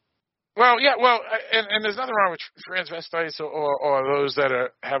real. Well, and there's nothing wrong with transvestites or those that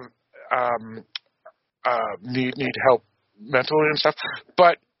have need help mentally and stuff.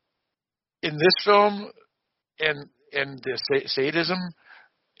 But in this film, and the sadism.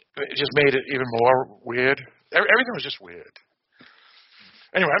 It just made it even more weird. Everything was just weird.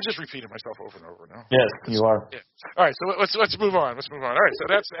 Anyway, I'm just repeating myself over and over now. Yes, you are. Yeah. All right, so let's move on. All right, so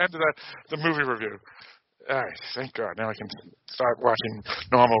that's the end of the movie review. All right, thank God. Now I can start watching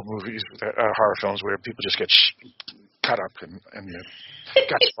normal movies, horror films where people just get cut up and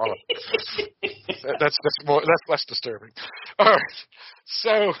guts fall up. That's less disturbing. All right,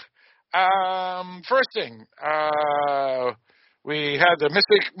 so first thing. We had the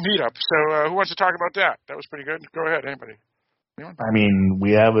Mystic Meetup, so who wants to talk about that? That was pretty good. Go ahead, anybody. Anyone? I mean,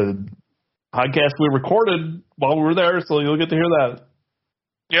 we have a podcast we recorded while we were there, so you'll get to hear that.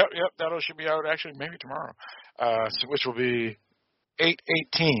 Yep, that should be out actually maybe tomorrow, which will be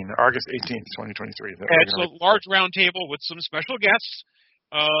August 18th, 2023. It's a large round table with some special guests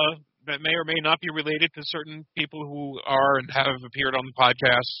that may or may not be related to certain people who are and have appeared on the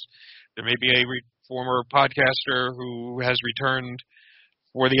podcast. There may be a former podcaster who has returned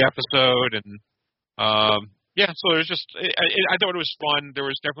for the episode, and so there's just I thought it was fun. There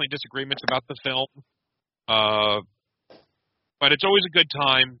was definitely disagreements about the film, but it's always a good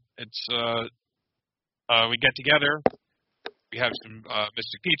time. It's we get together, we have some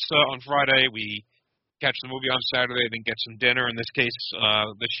Mystic Pizza on Friday, we catch the movie on Saturday, then get some dinner. In this case,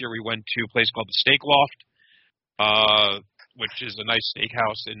 this year we went to a place called the Steak Loft, which is a nice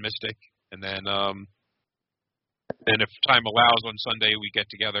steakhouse in Mystic, and then if time allows on Sunday, we get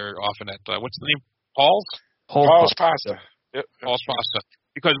together often at what's the name? Paul's Pasta. Yep. Paul's Pasta.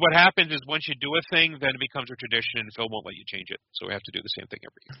 Because what happens is once you do a thing, then it becomes a tradition, and Phil won't let you change it. So we have to do the same thing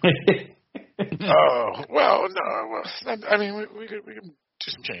every year. Oh well, no. Well, I mean, we can do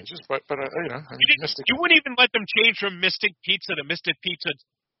some changes, but you wouldn't even let them change from Mystic Pizza to Mystic Pizza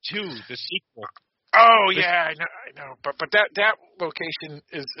 2, the sequel. Oh yeah, I know. But that location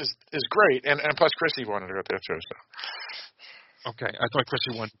is great, and plus Chrissy wanted to go there too. So. Okay, I thought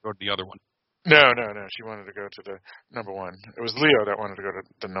Chrissy wanted to go to the other one. No. She wanted to go to the number 1. It was Leo that wanted to go to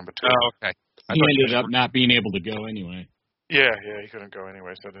the number 2. Oh, okay. He ended up not being able to go anyway. Yeah, he couldn't go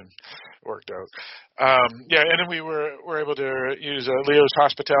anyway, so it didn't worked out. And then we were able to use Leo's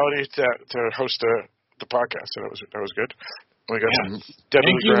hospitality to host the podcast, so that was good. We got some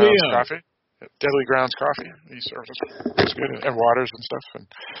Deadly Grounds coffee. Deadly Grounds coffee. He served us. It was good, and waters and stuff,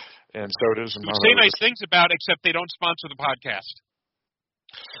 and sodas and. We say nice things about, except they don't sponsor the podcast.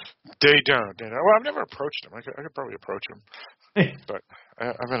 They don't. Well, I've never approached them. I could probably approach them, but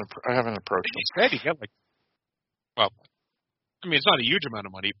I haven't approached them. He said he got it's not a huge amount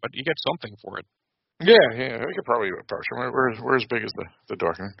of money, but you get something for it. Yeah, we could probably approach them. We're as big as the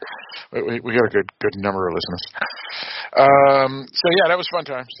Dorkman. We got a good number of listeners. So yeah, that was a fun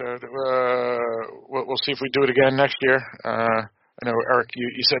time. So we'll see if we do it again next year. I know, Eric,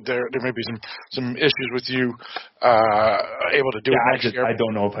 you said there may be some issues with you able to do it next year. I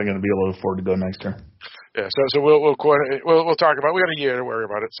don't know if I'm going to be able to afford to go next year. Yeah, so we'll talk about it. We got a year to worry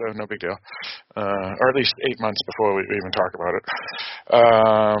about it, so no big deal. Or at least 8 months before we even talk about it.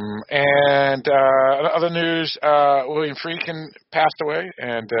 And other news, William Friedkin passed away,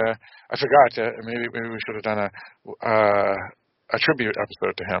 and I forgot maybe we should have done a tribute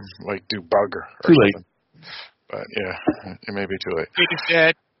episode to him, like do Bug or too late. Something. But yeah, it may be too late. He's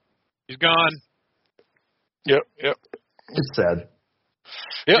dead. He's gone. Yep. It's sad.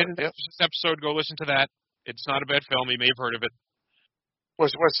 Yep. This episode, go listen to that. It's not a bad film. You may have heard of it.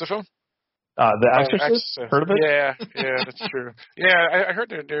 What's the film? The Exorcist. Heard of it? Yeah, that's true. Yeah, I heard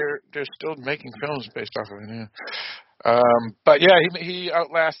they're still making films based off of it. Yeah. But yeah, he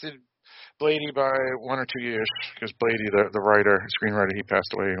outlasted Blady by 1 or 2 years, because Blady, the screenwriter, he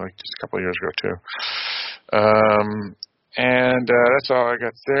passed away like just a couple of years ago too. And that's all I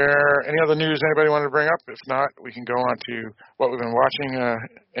got there. Any other news anybody wanted to bring up? If not, we can go on to what we've been watching.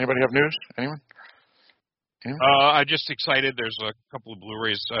 Anybody have news? Anyone? I'm just excited. There's a couple of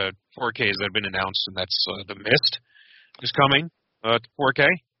Blu-rays, 4Ks that have been announced, and that's The Mist is coming to 4K.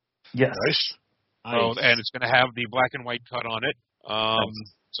 Yes. Nice. Oh, and it's going to have the black and white cut on it.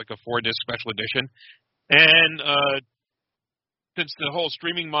 It's like a 4-disc special edition. And since the whole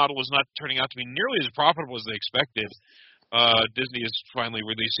streaming model is not turning out to be nearly as profitable as they expected, Disney is finally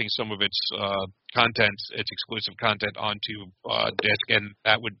releasing some of its content, its exclusive content, onto disc, and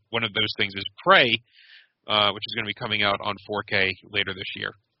one of those things is Prey, which is going to be coming out on 4K later this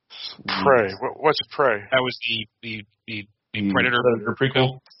year. Prey. What's Prey? That was the Predator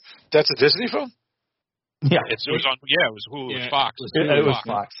prequel. That's a Disney film? Yeah. It was on. Yeah, it was Hulu. It was Fox. It was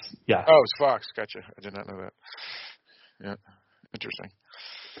Fox. Yeah. Oh, it's Fox. Gotcha. I did not know that. Yeah. Interesting.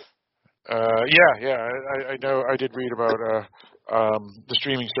 I know. I did read about the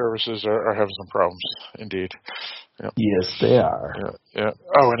streaming services are having some problems. Indeed. Yep. Yes, they are. Yeah.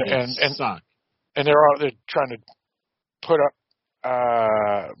 Oh, and they're trying to put up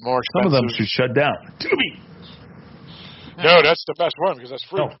more expensive. Some of them should shut down. Tubi. No, that's the best one because that's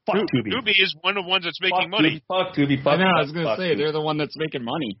free. No, fuck Tubi. Tubi is one of the ones that's making money. Fuck Tubi. I know. I was going to say they're the one that's making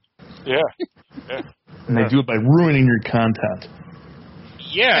money. Yeah. And they do it by ruining your content.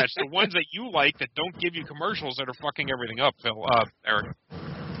 Yeah, it's the ones that you like that don't give you commercials that are fucking everything up, Phil. Eric.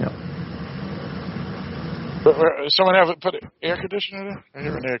 Yeah. Someone have put air conditioner in? I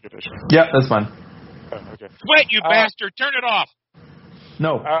hear an air conditioner. Yeah, that's fine. Oh, okay. Sweat, you bastard! Turn it off.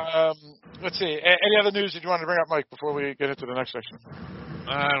 No. Let's see. Any other news that you want to bring up, Mike, before we get into the next section?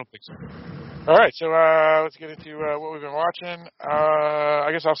 I don't think so. All right, so let's get into what we've been watching. I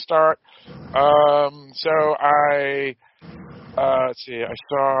guess I'll start. Let's see. I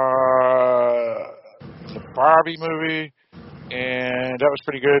saw the Barbie movie, and that was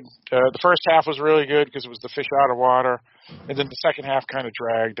pretty good. The first half was really good because it was the fish out of water, and then the second half kind of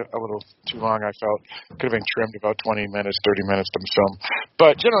dragged a little too long, I felt. Could have been trimmed about 20 minutes, 30 minutes to the film.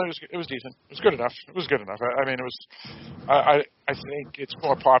 But generally, it was decent. It was good enough. It was good enough. I mean, it was. I think it's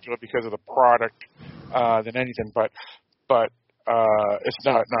more popular because of the product than anything, but it's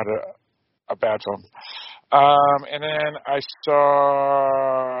not a bad film. And then I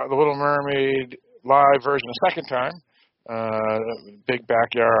saw The Little Mermaid live version a second time. Big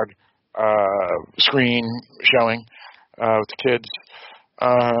backyard screen showing with the kids,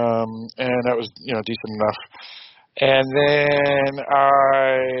 and that was decent enough. And then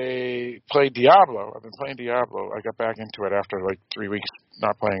I played Diablo. I've been playing Diablo. I got back into it after like 3 weeks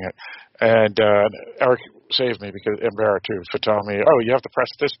not playing it, and Eric saved me and Vera too, for telling me, oh, you have to press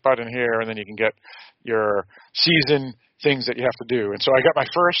this button here, and then you can get your season things that you have to do. And so I got my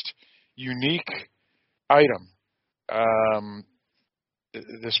first unique item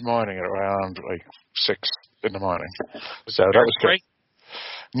this morning at around like 6 in the morning. So that was good.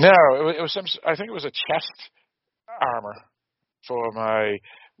 No, it was some. I think it was a chest armor for my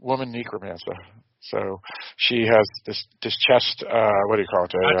woman necromancer. So she has this chest. What do you call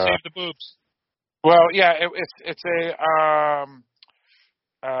it? I'd save the boobs. Well, yeah, it's a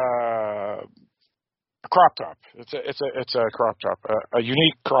crop top. It's a crop top, a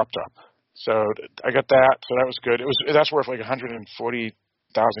unique crop top. So I got that. So that was good. That's worth like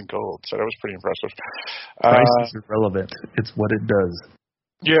 140,000 gold. So that was pretty impressive. Price is irrelevant. It's what it does.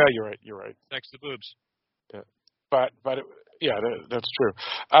 Yeah, you're right. Next to boobs. Yeah. But that's true.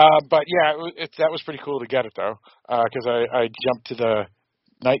 But yeah, that was pretty cool to get it though, because I jumped to the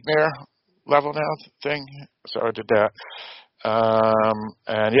nightmare level now thing, so I did that.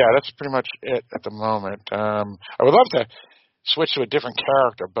 And yeah, that's pretty much it at the moment. I would love to switch to a different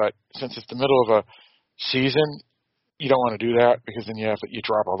character, but since it's the middle of a season, you don't want to do that because then you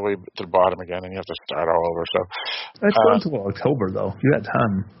drop all the way to the bottom again and you have to start all over. So that's going until October though. You got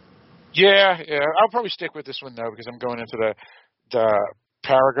time. Yeah. I'll probably stick with this one though because I'm going into the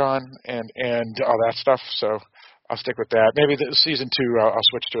Paragon and all that stuff. So I'll stick with that. Maybe season 2, I'll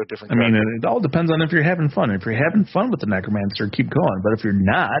switch to a different. I mean, it all depends on if you're having fun. If you're having fun with the Necromancer, keep going. But if you're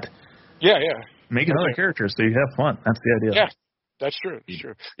not, yeah, make another character so you have fun. That's the idea. Yeah, that's true. That's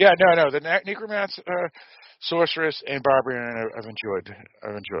true. Yeah, no, the Necromancer, Sorceress, and Barbarian I've enjoyed.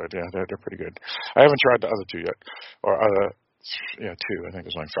 Yeah, they're pretty good. I haven't tried the other 2 yet, or other. Yeah, 2. I think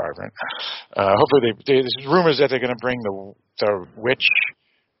there's only 5, right? Hopefully, there's rumors that they're going to bring the witch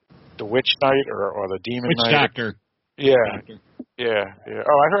knight or the demon witch knight. Doctor. Yeah. Oh,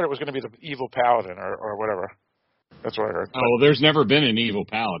 I heard it was going to be the evil paladin or whatever. That's what I heard. Oh, well, there's never been an evil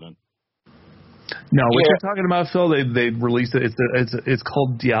paladin. No, what you're talking about, Phil? They released it. It's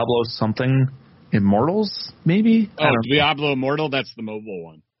called Diablo something Immortals, maybe. Oh, Diablo Immortal. That's the mobile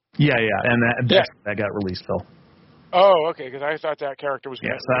one. Yeah, and that got released, Phil. Oh, okay, because I thought that character was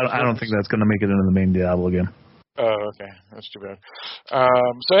going to... Yes, I don't think that's going to make it into the main Diablo game. Oh, okay. That's too bad.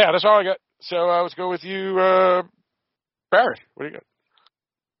 So, yeah, that's all I got. So, let's go with you, Barry. What do you got?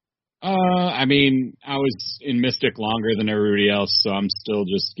 I mean, I was in Mystic longer than everybody else, so I'm still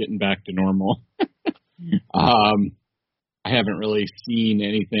just getting back to normal. I haven't really seen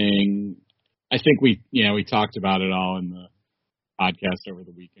anything. I think we talked about it all in the podcast over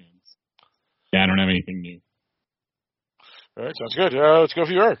the weekends. Yeah, I don't have anything new. All right, sounds good. Let's go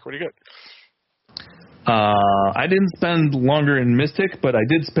for you, Eric. What do you got? I didn't spend longer in Mystic, but I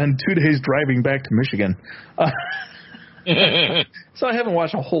did spend 2 days driving back to Michigan. So I haven't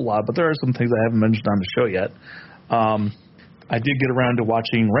watched a whole lot, but there are some things I haven't mentioned on the show yet. I did get around to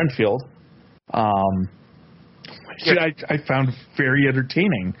watching Renfield, which I found very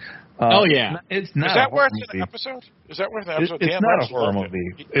entertaining. Oh, yeah. It's not Is that worth movie. an episode? Is that worth an episode? It's not a horror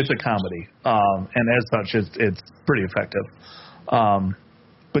movie. It's a comedy. And as such, it's pretty effective.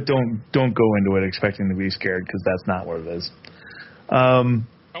 But don't go into it expecting to be scared because that's not what it is.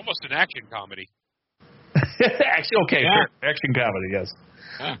 Almost an action comedy. Action, okay, yeah. Fair. Action comedy, yes.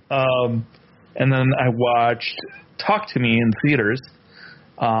 Yeah. And then I watched Talk to Me in theaters,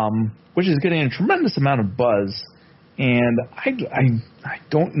 which is getting a tremendous amount of buzz. And I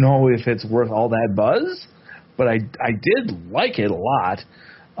don't know if it's worth all that buzz, but I did like it a lot.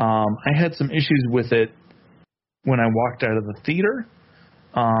 I had some issues with it when I walked out of the theater,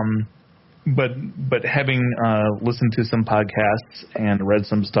 but having listened to some podcasts and read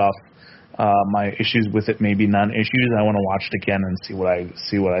some stuff, My issues with it may be non-issues. I want to watch it again and see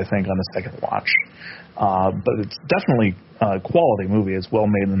what I think on the second watch. But it's definitely a quality movie. It's well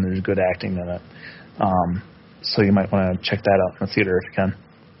made and there's good acting in it. So you might want to check that out in the theater if you can.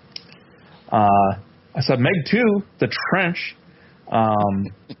 I saw Meg 2, The Trench.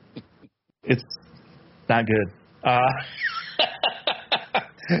 It's not good.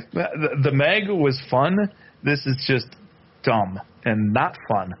 The Meg was fun. This is just dumb and not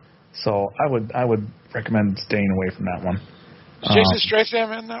fun. So I would recommend staying away from that one. Is Jason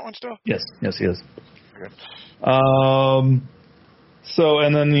Statham in that one still? Yes, he is. Okay. So,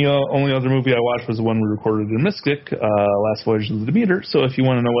 and then the only other movie I watched was the one we recorded in Mystic, Last Voyage of the Demeter. So if you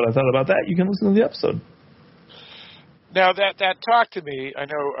want to know what I thought about that, you can listen to the episode. Now, that talk to me, I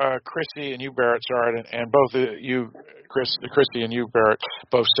know Christy and you, Barrett, saw it, and both you, Christy and you, Barrett,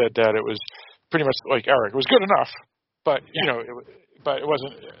 both said that it was pretty much like Eric. It was good enough, but, but it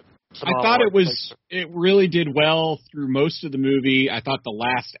wasn't phenomenal. I thought it really did well through most of the movie. I thought the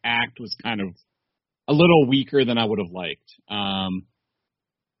last act was kind of a little weaker than I would have liked.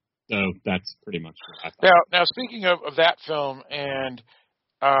 So that's pretty much what I thought. Now speaking of that film and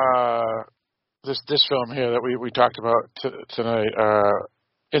this film here that we talked about tonight,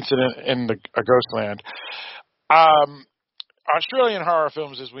 Incident in a Ghostland. Australian horror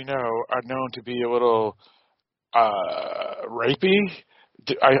films, as we know, are known to be a little rapey.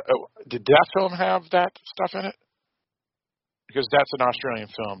 Did that film have that stuff in it? Because that's an Australian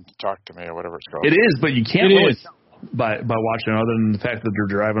film, Talk to Me, or whatever it's called. It is, but you can't really tell by watching it, other than the fact that they're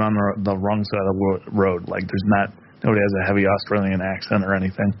driving on the wrong side of the road. Like, nobody has a heavy Australian accent or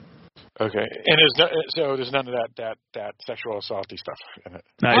anything. Okay, and there's none of that sexual assaulty stuff in it.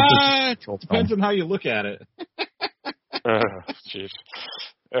 No, it depends on how you look at it. Jeez.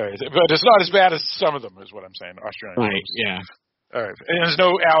 All right, but it's not as bad as some of them, is what I'm saying. Australian. Right. films. Yeah. All right, and there's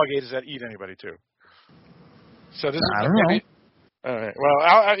no alligators that eat anybody too. So this I don't know. All right. Well,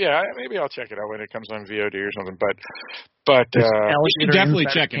 maybe I'll check it out when it comes on VOD or something. But you should definitely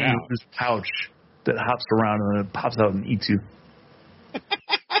check it out. This pouch that hops around and then it pops out and eats you.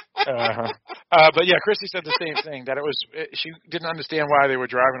 But yeah, Christy said the same thing, that she didn't understand why they were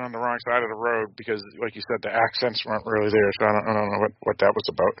driving on the wrong side of the road because, like you said, the accents weren't really there. So I don't know what that was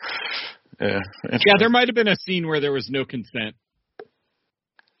about. Yeah, there might have been a scene where there was no consent.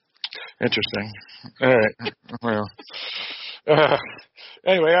 Interesting. All right. Well.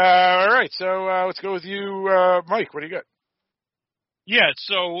 Anyway, all right. So let's go with you, Mike. What do you got? Yeah.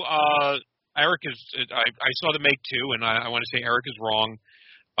 So Eric is. I saw the Meg 2, and I want to say Eric is wrong.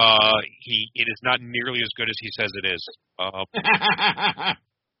 It is not nearly as good as he says it is.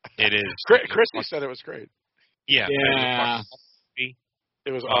 It is. Christy said it was great. Yeah. It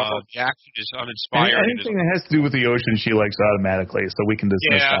was awful. The action is uninspired. Anything that has to do with the ocean, she likes automatically, so we can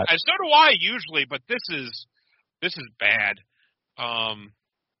dismiss that. Yeah, and so do I usually, but this is bad. I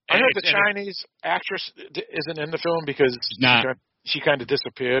heard the Chinese actress isn't in the film because she kind of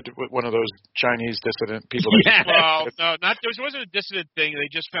disappeared with one of those Chinese dissident people. Well, no, there wasn't a dissident thing. They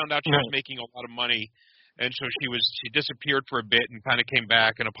just found out she was making a lot of money, and so she disappeared for a bit and kind of came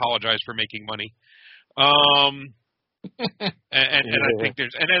back and apologized for making money. And I think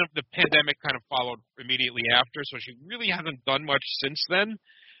and then the pandemic kind of followed immediately after, so she really hasn't done much since then.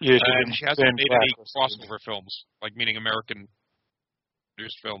 Yeah, she hasn't made any crossover films, like meaning American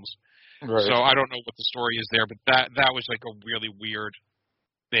produced films. Right. So I don't know what the story is there, but that was like a really weird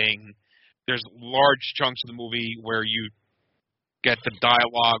thing. There's large chunks of the movie where you get the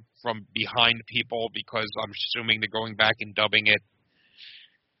dialogue from behind people because I'm assuming they're going back and dubbing it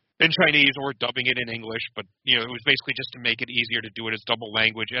in Chinese or dubbing it in English, but it was basically just to make it easier to do it as double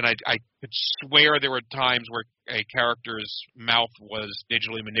language. And I could swear there were times where a character's mouth was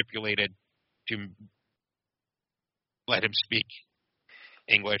digitally manipulated to let him speak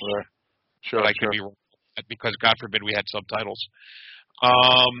English. Sure. But I could be wrong because God forbid we had subtitles.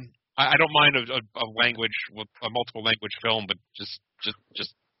 I don't mind a language, a multiple language film, but just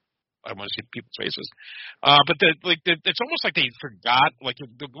I want to see people's faces. But it's almost like they forgot. Like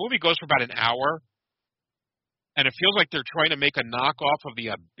the movie goes for about an hour, and it feels like they're trying to make a knockoff of The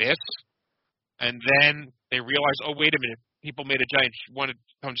Abyss, and then they realize, oh wait a minute, people wanted to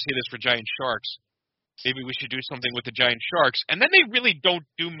come see this for giant sharks. Maybe we should do something with the giant sharks, and then they really don't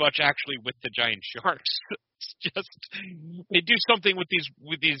do much actually with the giant sharks. It's just they do something with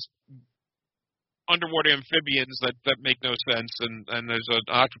these underwater amphibians that make no sense, and there's an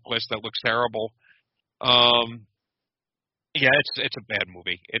octopus that looks terrible. Yeah, it's a bad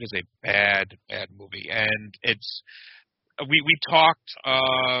movie. It is a bad movie, and we talked,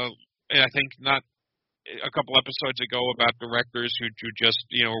 and I think not a couple episodes ago about directors who just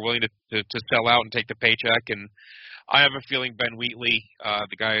are willing to sell out and take the paycheck, and I have a feeling Ben Wheatley,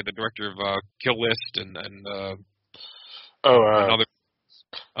 the director of Kill List and another. What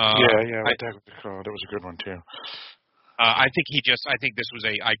the heck was it called? That was a good one too. I think this was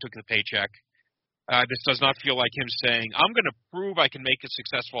I took the paycheck. This does not feel like him saying, I'm going to prove I can make a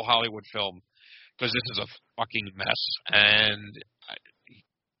successful Hollywood film, because this is a fucking mess. And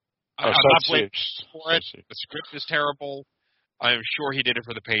I'm not blaming for it. The script is terrible. I'm sure he did it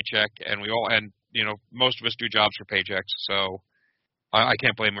for the paycheck, and most of us do jobs for paychecks, so I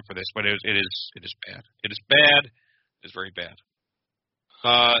can't blame him for this, but it is bad. It is bad. It is very bad.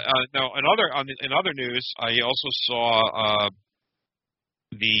 Now, in other news, I also saw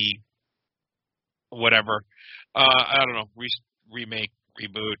the whatever I don't know remake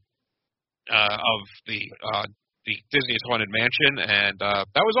reboot of the Disney's Haunted Mansion, and that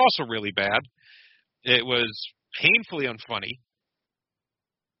was also really bad. It was painfully unfunny.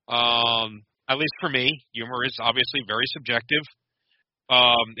 At least for me, humor is obviously very subjective.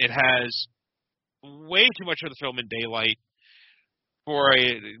 It has way too much of the film in daylight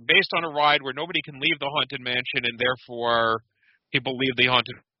based on a ride where nobody can leave the Haunted Mansion, and therefore people leave the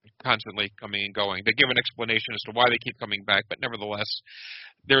Haunted constantly coming and going. They give an explanation as to why they keep coming back, but nevertheless,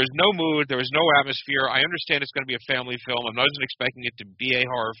 there is no mood, there is no atmosphere. I understand it's going to be a family film. I'm not expecting it to be a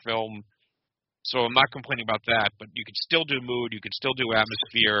horror film, so I'm not complaining about that, but you can still do mood, you can still do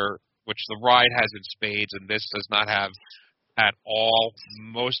atmosphere, which the ride has in spades, and this does not have at all.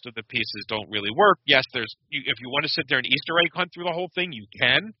 Most of the pieces don't really work. Yes, if you want to sit there and Easter egg hunt through the whole thing, you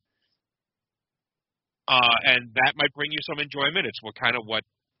can. And that might bring you some enjoyment. It's what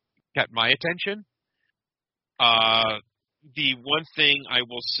kept my attention. The one thing I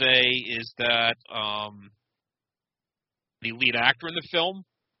will say is that the lead actor in the film,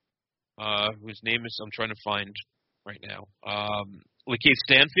 whose name is I'm trying to find right now, Lakeith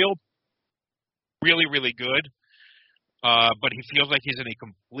Stanfield, really, really good. But he feels like he's in a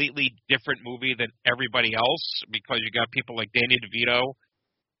completely different movie than everybody else, because you got people like Danny DeVito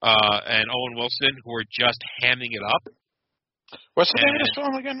and Owen Wilson who are just hamming it up. What's the name of this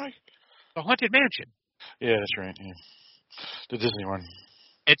film again, Mike? The Haunted Mansion. Yeah, that's right. Yeah. The Disney one.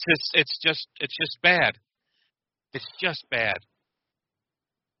 It's just bad. It's just bad.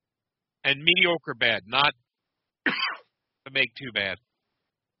 And mediocre bad, not to make too bad.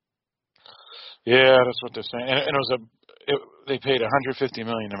 Yeah, that's what they're saying. And they paid $150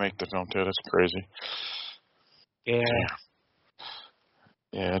 million to make the film too. That's crazy. Yeah.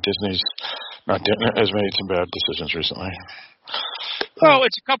 Yeah, Disney's has made some bad decisions recently. Well,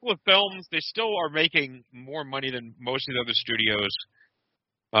 it's a couple of films. They still are making more money than most of the other studios.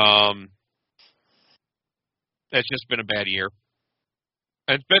 It's just been a bad year.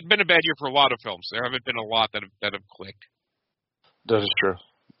 It's been a bad year for a lot of films. There haven't been a lot that have clicked. That is true.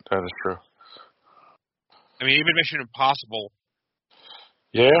 I mean, even Mission Impossible.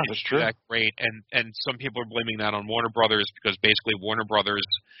 Yeah, that's true. That great, and some people are blaming that on Warner Brothers, because basically Warner Brothers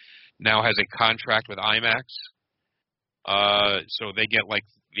now has a contract with IMAX. So they get like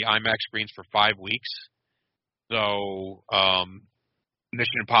the IMAX screens for 5 weeks. So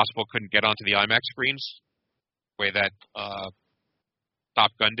Mission Impossible couldn't get onto the IMAX screens the way that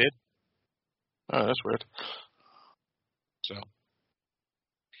Top Gun did. Oh, that's weird. So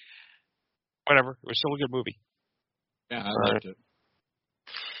whatever, it was still a good movie. Yeah, I liked it.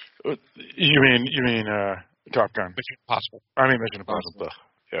 You mean Top Gun? Mission Impossible. I mean Mission Impossible.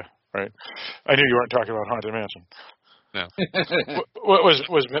 Yeah, right. I knew you weren't talking about Haunted Mansion. No.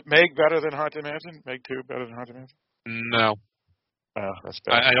 Was Meg better than Haunted Mansion? Meg 2 better than Haunted Mansion? No. Oh, that's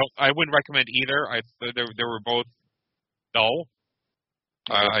bad. I wouldn't recommend either. They were both dull.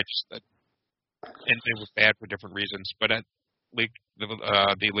 And they were bad for different reasons. But the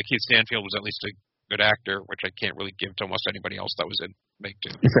Lakeith Stanfield was at least a good actor, which I can't really give to almost anybody else that was in Meg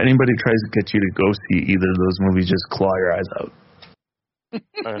 2. If anybody tries to get you to go see either of those movies, just claw your eyes out.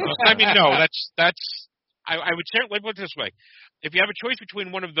 I mean, no, that's. I would say, like, put it this way: if you have a choice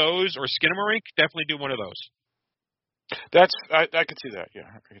between one of those or Skinamarink, definitely do one of those. I could see that. Yeah,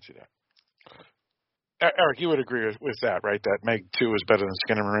 I could see that. Eric, you would agree with that, right? That Meg 2 is better than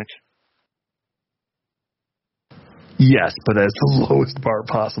Skinamarink? Yes, but that's the lowest bar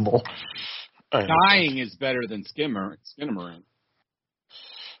possible. Dying is better than Skinamarink.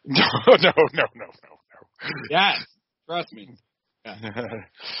 No. Yes, trust me. Yeah.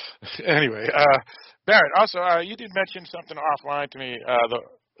 Anyway, Barrett, also, you did mention something offline to me,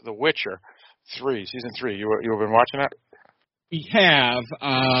 The Witcher 3, Season 3. You have been watching that? We have.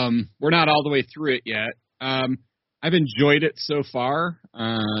 We're not all the way through it yet. I've enjoyed it so far.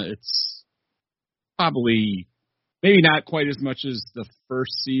 It's probably maybe not quite as much as the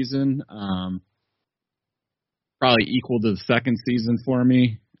first season. Probably equal to the second season for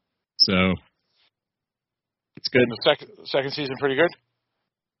me. So it's good. And the second season pretty good?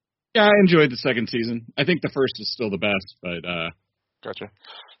 Yeah, I enjoyed the second season. I think the first is still the best, but gotcha.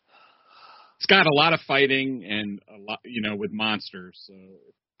 It's got a lot of fighting and a lot, with monsters. So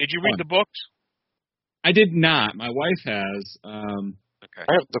did you read the books? I did not. My wife has. Okay.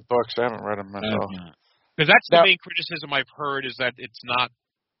 I have the books. I haven't read them myself. Because that's the main criticism I've heard is that it's not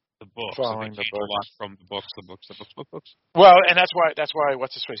the books. Following the books. A lot from the books. Well, and that's why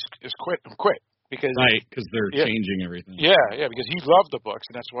what's his face is quit because they're changing everything. Yeah, because he loved the books,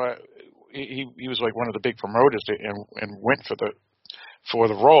 and that's why he was like one of the big promoters and went for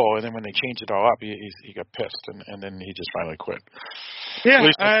the role, and then when they changed it all up, he got pissed, and then he just finally quit. Yeah,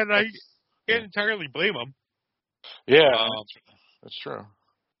 and I can't entirely blame him. Yeah, that's true.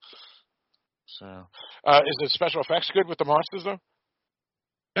 So, is the special effects good with the monsters though?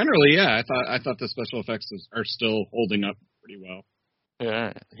 Generally, yeah. I thought the special effects are still holding up pretty well.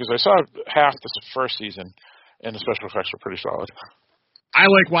 Yeah, because I saw half the first season, and the special effects were pretty solid. I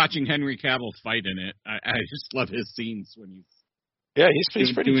like watching Henry Cavill fight in it. I just love his scenes when he's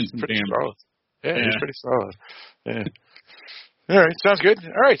he's pretty solid. Yeah, he's pretty solid. Yeah. All right, sounds good.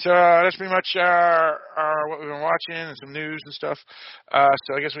 All right, so that's pretty much what we've been watching and some news and stuff.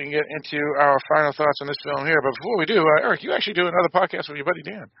 So I guess we can get into our final thoughts on this film here. But before we do, Eric, you actually do another podcast with your buddy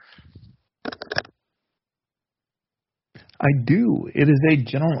Dan. I do. It is a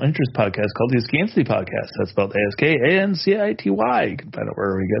general interest podcast called the Askancity Podcast. That's spelled ASKANCITY. You can find it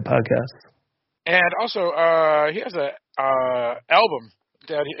wherever you get podcasts. And also, he has a album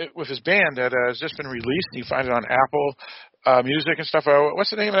with his band that has just been released. You find it on Apple Music and stuff.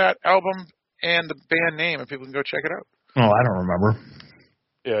 What's the name of that album and the band name? And people can go check it out. Oh, I don't remember.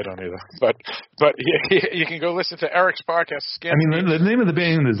 Yeah, I don't either. But you can go listen to Eric's podcast. I mean, the name of the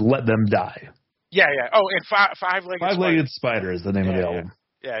band is Let Them Die. Yeah. Oh, and Five-Legged Spider is the name of the album.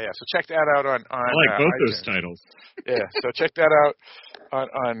 Yeah. So check that out on I like both iTunes. those titles. Yeah, so check that out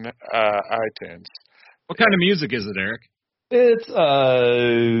on iTunes. What kind of music is it, Eric? It's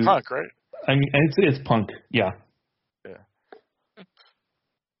punk, right? I mean, it's punk. Yeah.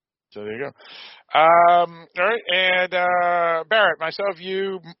 So there you go. All right, and Barrett, myself,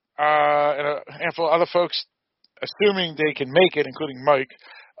 you, and a handful of other folks, assuming they can make it, including Mike,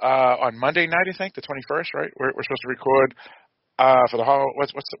 on Monday night, I think, the 21st, right? We're supposed to record for the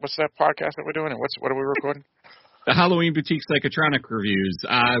what's that podcast that we're doing, and what are we recording? The Halloween Boutique Psychotronic reviews.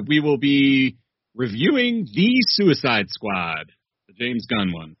 We will be reviewing The Suicide Squad, the James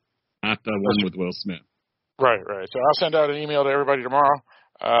Gunn one, not the one with Will Smith. Right. So I'll send out an email to everybody tomorrow,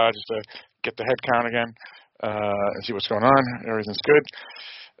 just to get the head count again and see what's going on. Everything's good.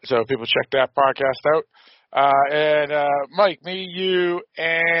 So people check that podcast out. And Mike, me, you,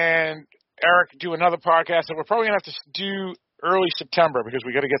 and Eric do another podcast that we're probably going to have to do early September because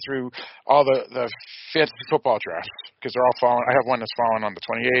we got to get through all the fantasy football drafts because they're all falling. I have one that's falling on the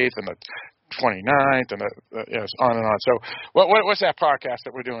 28th and the 29th and on and on. So what's that podcast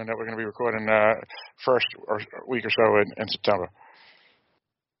that we're doing that we're going to be recording first or week or so in September?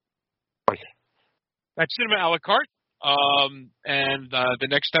 Mike. That's Cinema a la carte. And the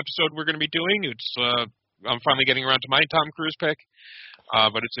next episode we're going to be doing, I'm finally getting around to my Tom Cruise pick,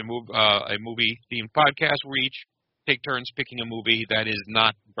 but it's a movie-themed podcast where we each take turns picking a movie that is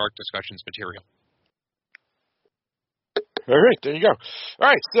not Dark Discussions material. All right, there you go. All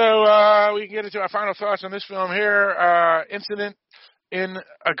right, so we can get into our final thoughts on this film here, Incident in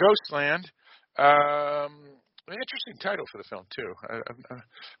a Ghostland. An interesting title for the film, too.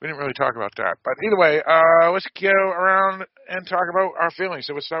 We didn't really talk about that. But either way, let's go around and talk about our feelings.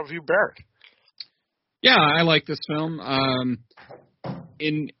 So we'll start with you, Barrett. Yeah, I like this film.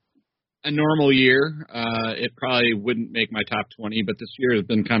 In a normal year, it probably wouldn't make my top 20, but this year has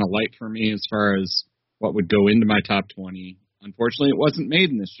been kind of light for me as far as what would go into my top 20. Unfortunately, it wasn't made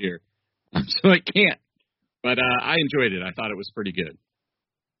in this year, so it can't. But I enjoyed it. I thought it was pretty good.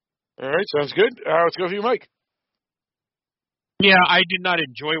 All right, sounds good. Let's go with you, Mike. Yeah, I did not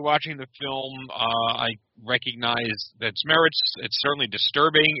enjoy watching the film. I recognize its merits. It's certainly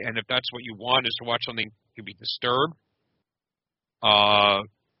disturbing, and if that's what you want is to watch something to be disturbed,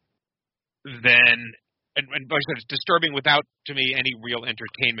 then, and like I said, it's disturbing without, to me, any real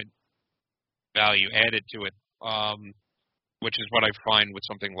entertainment value added to it, which is what I find with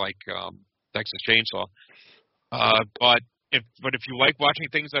something like Texas Chainsaw. But if you like watching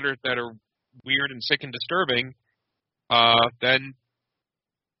things that are weird and sick and disturbing, then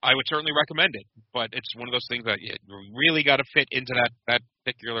I would certainly recommend it. But it's one of those things that you really got to fit into that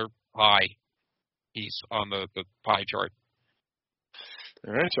particular pie. he's on the pie chart.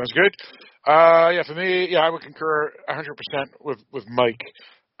 All right, sounds good. For me, I would concur 100% with Mike.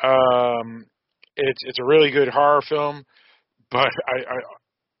 It's a really good horror film, but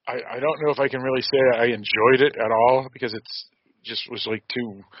I don't know if I can really say I enjoyed it at all because it's just was like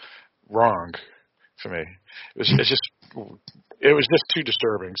too wrong for me. It was just too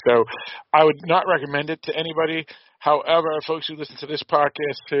disturbing. So I would not recommend it to anybody. However, folks who listen to this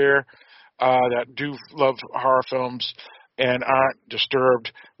podcast here that do love horror films and aren't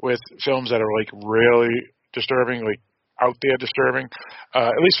disturbed with films that are like really disturbing, like out there disturbing,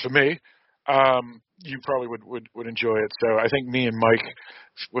 at least for me, you probably would enjoy it. So I think me and Mike,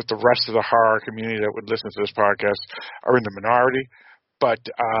 with the rest of the horror community that would listen to this podcast, are in the minority. But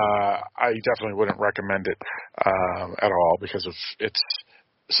I definitely wouldn't recommend it at all because of its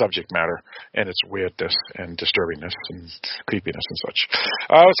subject matter and its weirdness and disturbingness and creepiness and such.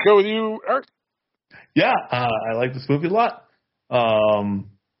 Let's go with you, Eric. Yeah, I like this movie a lot.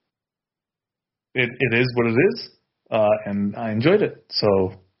 It is what it is, and I enjoyed it.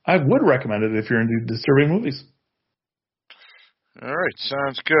 So I would recommend it if you're into disturbing movies. All right,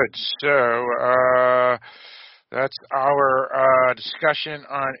 sounds good. So that's our discussion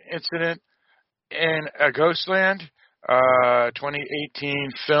on Incident in a Ghostland,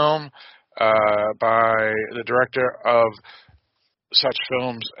 2018 film by the director of such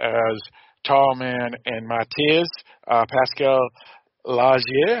films as Tall Man and MARTYRS, Pascal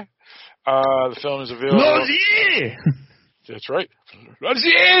Laugier. The film is available. Laugier! That's right.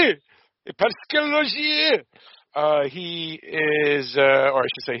 Laugier! Pascal Laugier! He is, or I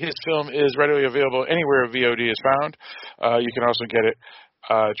should say, his film is readily available anywhere VOD is found. You can also get it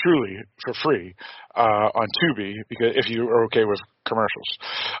truly for free on Tubi, because if you are okay with commercials.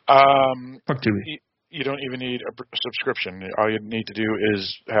 Fuck Tubi. You don't even need a subscription. All you need to do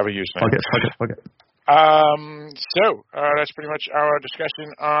is have a username. Okay. So that's pretty much our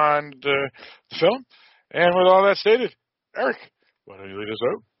discussion on the film. And with all that stated, Eric, why don't you lead us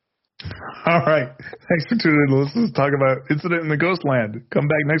out? All right. Thanks for tuning in to listen to us talk about Incident in the Ghostland. Come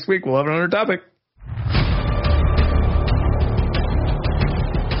back next week. We'll have another topic.